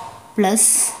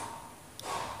പ്ലസ്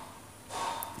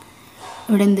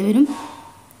ഇവിടെ എന്ത് വരും,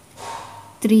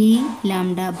 3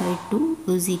 λ/2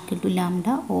 = λ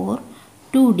or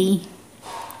 2d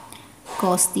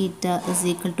cos θ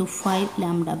 = 5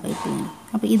 λ/2.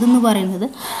 അപ്പോൾ ഇതെന്ന് പറയുന്നത്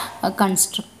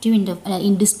കൺസ്ട്രക്റ്റീവ്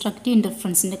ഇൻഡിസ്ട്രക്റ്റീവ്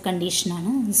ഇൻ്റർഫറൻസിൻ്റെ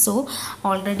കണ്ടീഷനാണ്. സോ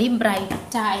ഓൾറെഡി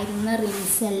ബ്രൈറ്റ് ആയിരുന്ന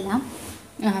റിങ്സ് എല്ലാം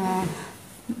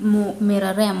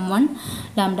മിറർ M1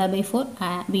 λ/4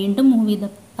 വീണ്ടും മൂവ് ചെയ്ത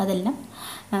അതെല്ലാം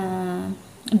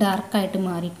ഡാർക്കായിട്ട്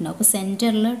മാറിയിട്ടുണ്ടാവും. അപ്പോൾ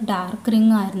സെൻറ്ററിൽ ഡാർക്ക്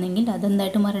റിങ് ആയിരുന്നെങ്കിൽ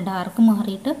അതെന്തായിട്ട് മാറി, ഡാർക്ക്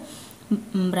മാറിയിട്ട്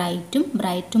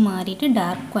ബ്രൈറ്റ് മാറിയിട്ട്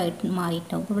ഡാർക്കുമായിട്ട്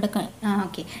മാറിയിട്ടുണ്ടാവും. അപ്പോൾ ഇവിടെ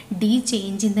ഓക്കെ, ഡി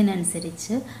ചേഞ്ച്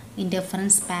ചെയ്യുന്നതിനനുസരിച്ച്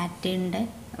ഇൻ്റർഫറൻസ് പാറ്റേണിൻ്റെ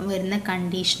വരുന്ന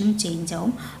കണ്ടീഷനും ചേഞ്ച്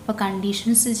ആവും. അപ്പോൾ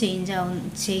കണ്ടീഷൻസ്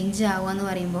ചേഞ്ച് ആവുക എന്ന്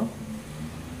പറയുമ്പോൾ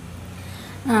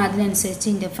അതിനനുസരിച്ച്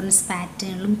ഇൻ്റർഫറൻസ്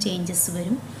പാറ്റേണിലും ചേഞ്ചസ്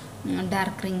വരും.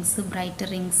 ഡാർക്ക് റിങ്സ് ബ്രൈറ്റർ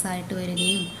റിങ്സ് ആയിട്ട്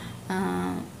വരികയും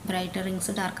ബ്രൈറ്റർ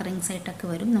റിങ്സ് ഡാർക്ക് റിങ്സ് ആയിട്ടൊക്കെ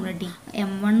വരും. നമ്മുടെ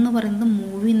M1 എന്ന് പറയുന്നത്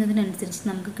മൂവ് ചെയ്യുന്നതിനനുസരിച്ച്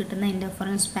നമുക്ക് കിട്ടുന്ന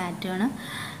ഇൻ്റർഫറൻസ് പാറ്റേൺ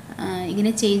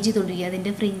ഇങ്ങനെ ചേഞ്ച് ചെയ്തുകൊണ്ടിരിക്കുക.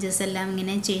 അതിൻ്റെ ഫ്രിഞ്ചസ് എല്ലാം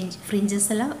ഇങ്ങനെ ഫ്രിഞ്ചസ്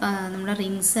എല്ലാം നമ്മുടെ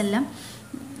റിങ്സ് എല്ലാം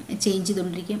ചേഞ്ച്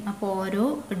ചെയ്തുകൊണ്ടിരിക്കും. അപ്പോൾ ഓരോ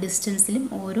ഡിസ്റ്റൻസിലും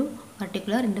ഓരോ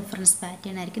പർട്ടിക്കുലർ ഇൻ്റർഫറൻസ്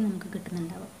പാറ്റേൺ ആയിരിക്കും നമുക്ക്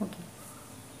കിട്ടുന്നുണ്ടാവുക. ഓക്കെ,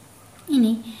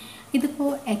 ഇനി ഇതിപ്പോൾ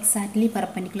എക്സാക്ട്ലി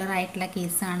പെർപെൻഡിക്കുലർ ആയിട്ടുള്ള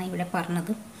കേസാണ് ഇവിടെ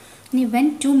പറഞ്ഞത്. ഇനി വെൻ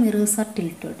 2 മിറേഴ്സ് ആർ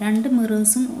ടിൽറ്റഡ്, 2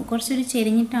 മിറേഴ്സും കുറച്ചൊരു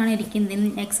ചെരിഞ്ഞിട്ടാണ് ഇരിക്കുന്നത്,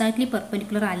 എക്സാക്ട്ലി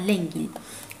പെർപെൻഡിക്കുലർ അല്ലെങ്കിൽ,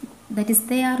 that is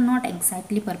they are not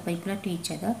exactly perpendicular to each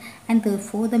other, and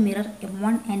therefore the mirror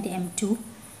M1 and M2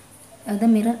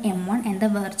 and the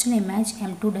virtual image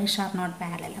M2 dash are not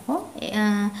parallel. അപ്പോൾ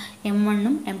M1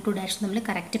 ഉം M2 dash തമ്മിൽ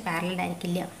correct parallel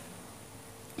ആയിരിക്കില്ല.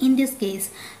 In this case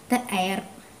the air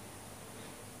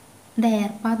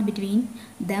path between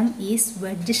them is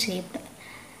wedge shaped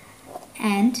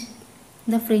and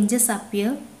the fringes appear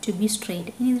to be straight.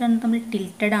 ഇനി ഇത് രണ്ടും തമ്മിൽ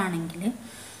tilted ആണെങ്കിൽ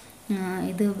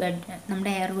ഇത്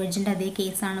നമ്മുടെ എയർ വെഡ്ജിൻ്റെ അതേ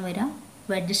കേസാണ് വരിക.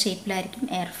 വെഡ്ജ് ഷേപ്പിലായിരിക്കും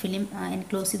എയർ ഫിലിം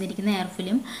എൻക്ലോസ് ചെയ്തിരിക്കുന്ന എയർ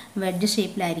ഫിലിം വെഡ്ജ്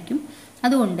ഷേപ്പിലായിരിക്കും.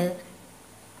 അതുകൊണ്ട്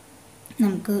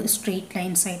നമുക്ക് സ്ട്രെയിറ്റ്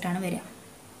ലൈൻസ് ആയിട്ടാണ് വരിക.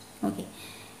 ഓക്കെ,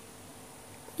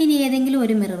 ഇനി ഏതെങ്കിലും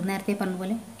ഒരു മിറർ നേരത്തെ പറഞ്ഞ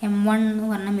പോലെ M1 എന്ന്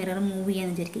പറഞ്ഞ മിറർ മൂവ്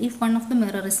ചെയ്യാന്ന് വിചാരിക്കുക. If one of the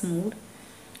mirror is moved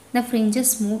the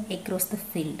fringes move across the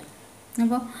field.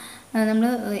 അപ്പോൾ നമ്മൾ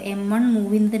M1 മൂവ്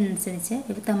ചെയ്യുന്നതിനനുസരിച്ച്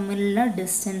ഇവ തമ്മിലുള്ള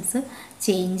ഡിസ്റ്റൻസ്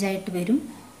ചേഞ്ച് ആയിട്ട് വരും.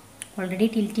 ഓൾറെഡി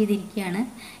ടിൽറ്റ് ചെയ്തിരിക്കുകയാണ്.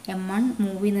 M1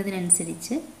 മൂവ്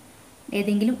ചെയ്യുന്നതിനനുസരിച്ച്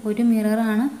ഏതെങ്കിലും ഒരു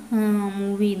മിററാണ്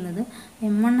മൂവ് ചെയ്യുന്നത്.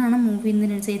 M1 ആണ് മൂവ്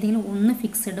ചെയ്യുന്നതിനനുസരിച്ച് ഏതെങ്കിലും ഒന്ന്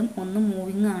ഫിക്സഡും ഒന്ന്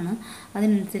മൂവിങ് ആണ്.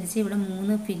 അതിനനുസരിച്ച് ഇവിടെ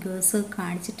 3 ഫിഗേഴ്സ്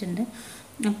കാണിച്ചിട്ടുണ്ട്.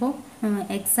 അപ്പോൾ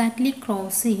എക്സാക്ട്ലി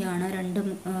ക്രോസ് ചെയ്യുകയാണ് രണ്ടും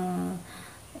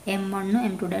M1 ഉം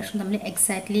M2 ഡാഷും തമ്മിൽ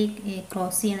എക്സാക്ട്ലി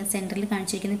ക്രോസ് ചെയ്യണം. സെൻറ്ററിൽ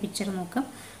കാണിച്ചിരിക്കുന്ന പിക്ചർ നോക്കാം.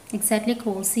 എക്സാക്ട്ലി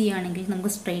ക്രോസ് ചെയ്യുകയാണെങ്കിൽ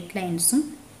നമുക്ക് സ്ട്രെയിറ്റ് ലൈൻസും.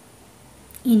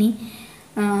 ഇനി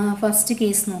ഫസ്റ്റ്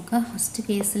കേസ് നോക്കുക. ഫസ്റ്റ്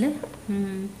കേസിൽ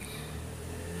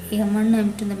M1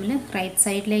 M2 തമ്മിൽ റൈറ്റ്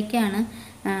സൈഡിലേക്കാണ്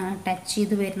ടച്ച്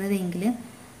ചെയ്ത് വരുന്നതെങ്കിൽ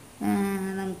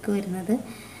നമുക്ക് വരുന്നത്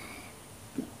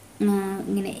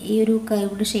ഇങ്ങനെ ഈ ഒരു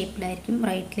കർവ്ഡ് ഷേപ്പിലായിരിക്കും,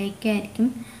 റൈറ്റിലേക്കായിരിക്കും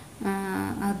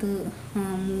അത്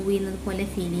മൂവ് ചെയ്യുന്നത് പോലെ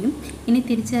ഫീൽ ചെയ്യും. ഇനി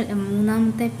തിരിച്ച്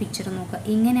മൂന്നാമത്തെ പിക്ചർ നോക്കുക.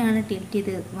 ഇങ്ങനെയാണ് ടിൽറ്റ്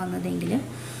ചെയ്ത് വന്നതെങ്കിൽ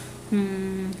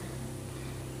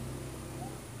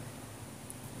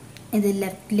ഇത്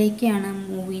ലെഫ്റ്റിലേക്കാണ്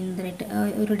മൂവ് ചെയ്യുന്നതായിട്ട്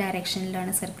ഒരു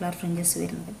ഡയറക്ഷനിലാണ് സർക്കുലർ ഫ്രിഞ്ചസ്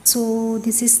വരുന്നത്. So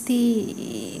this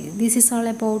is all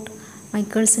about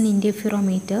Michelson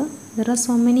Interferometer. There are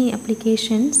so many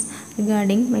applications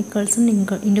regarding Michelson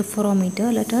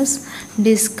Interferometer. Let us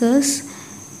discuss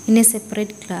in a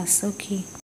separate class. Okay.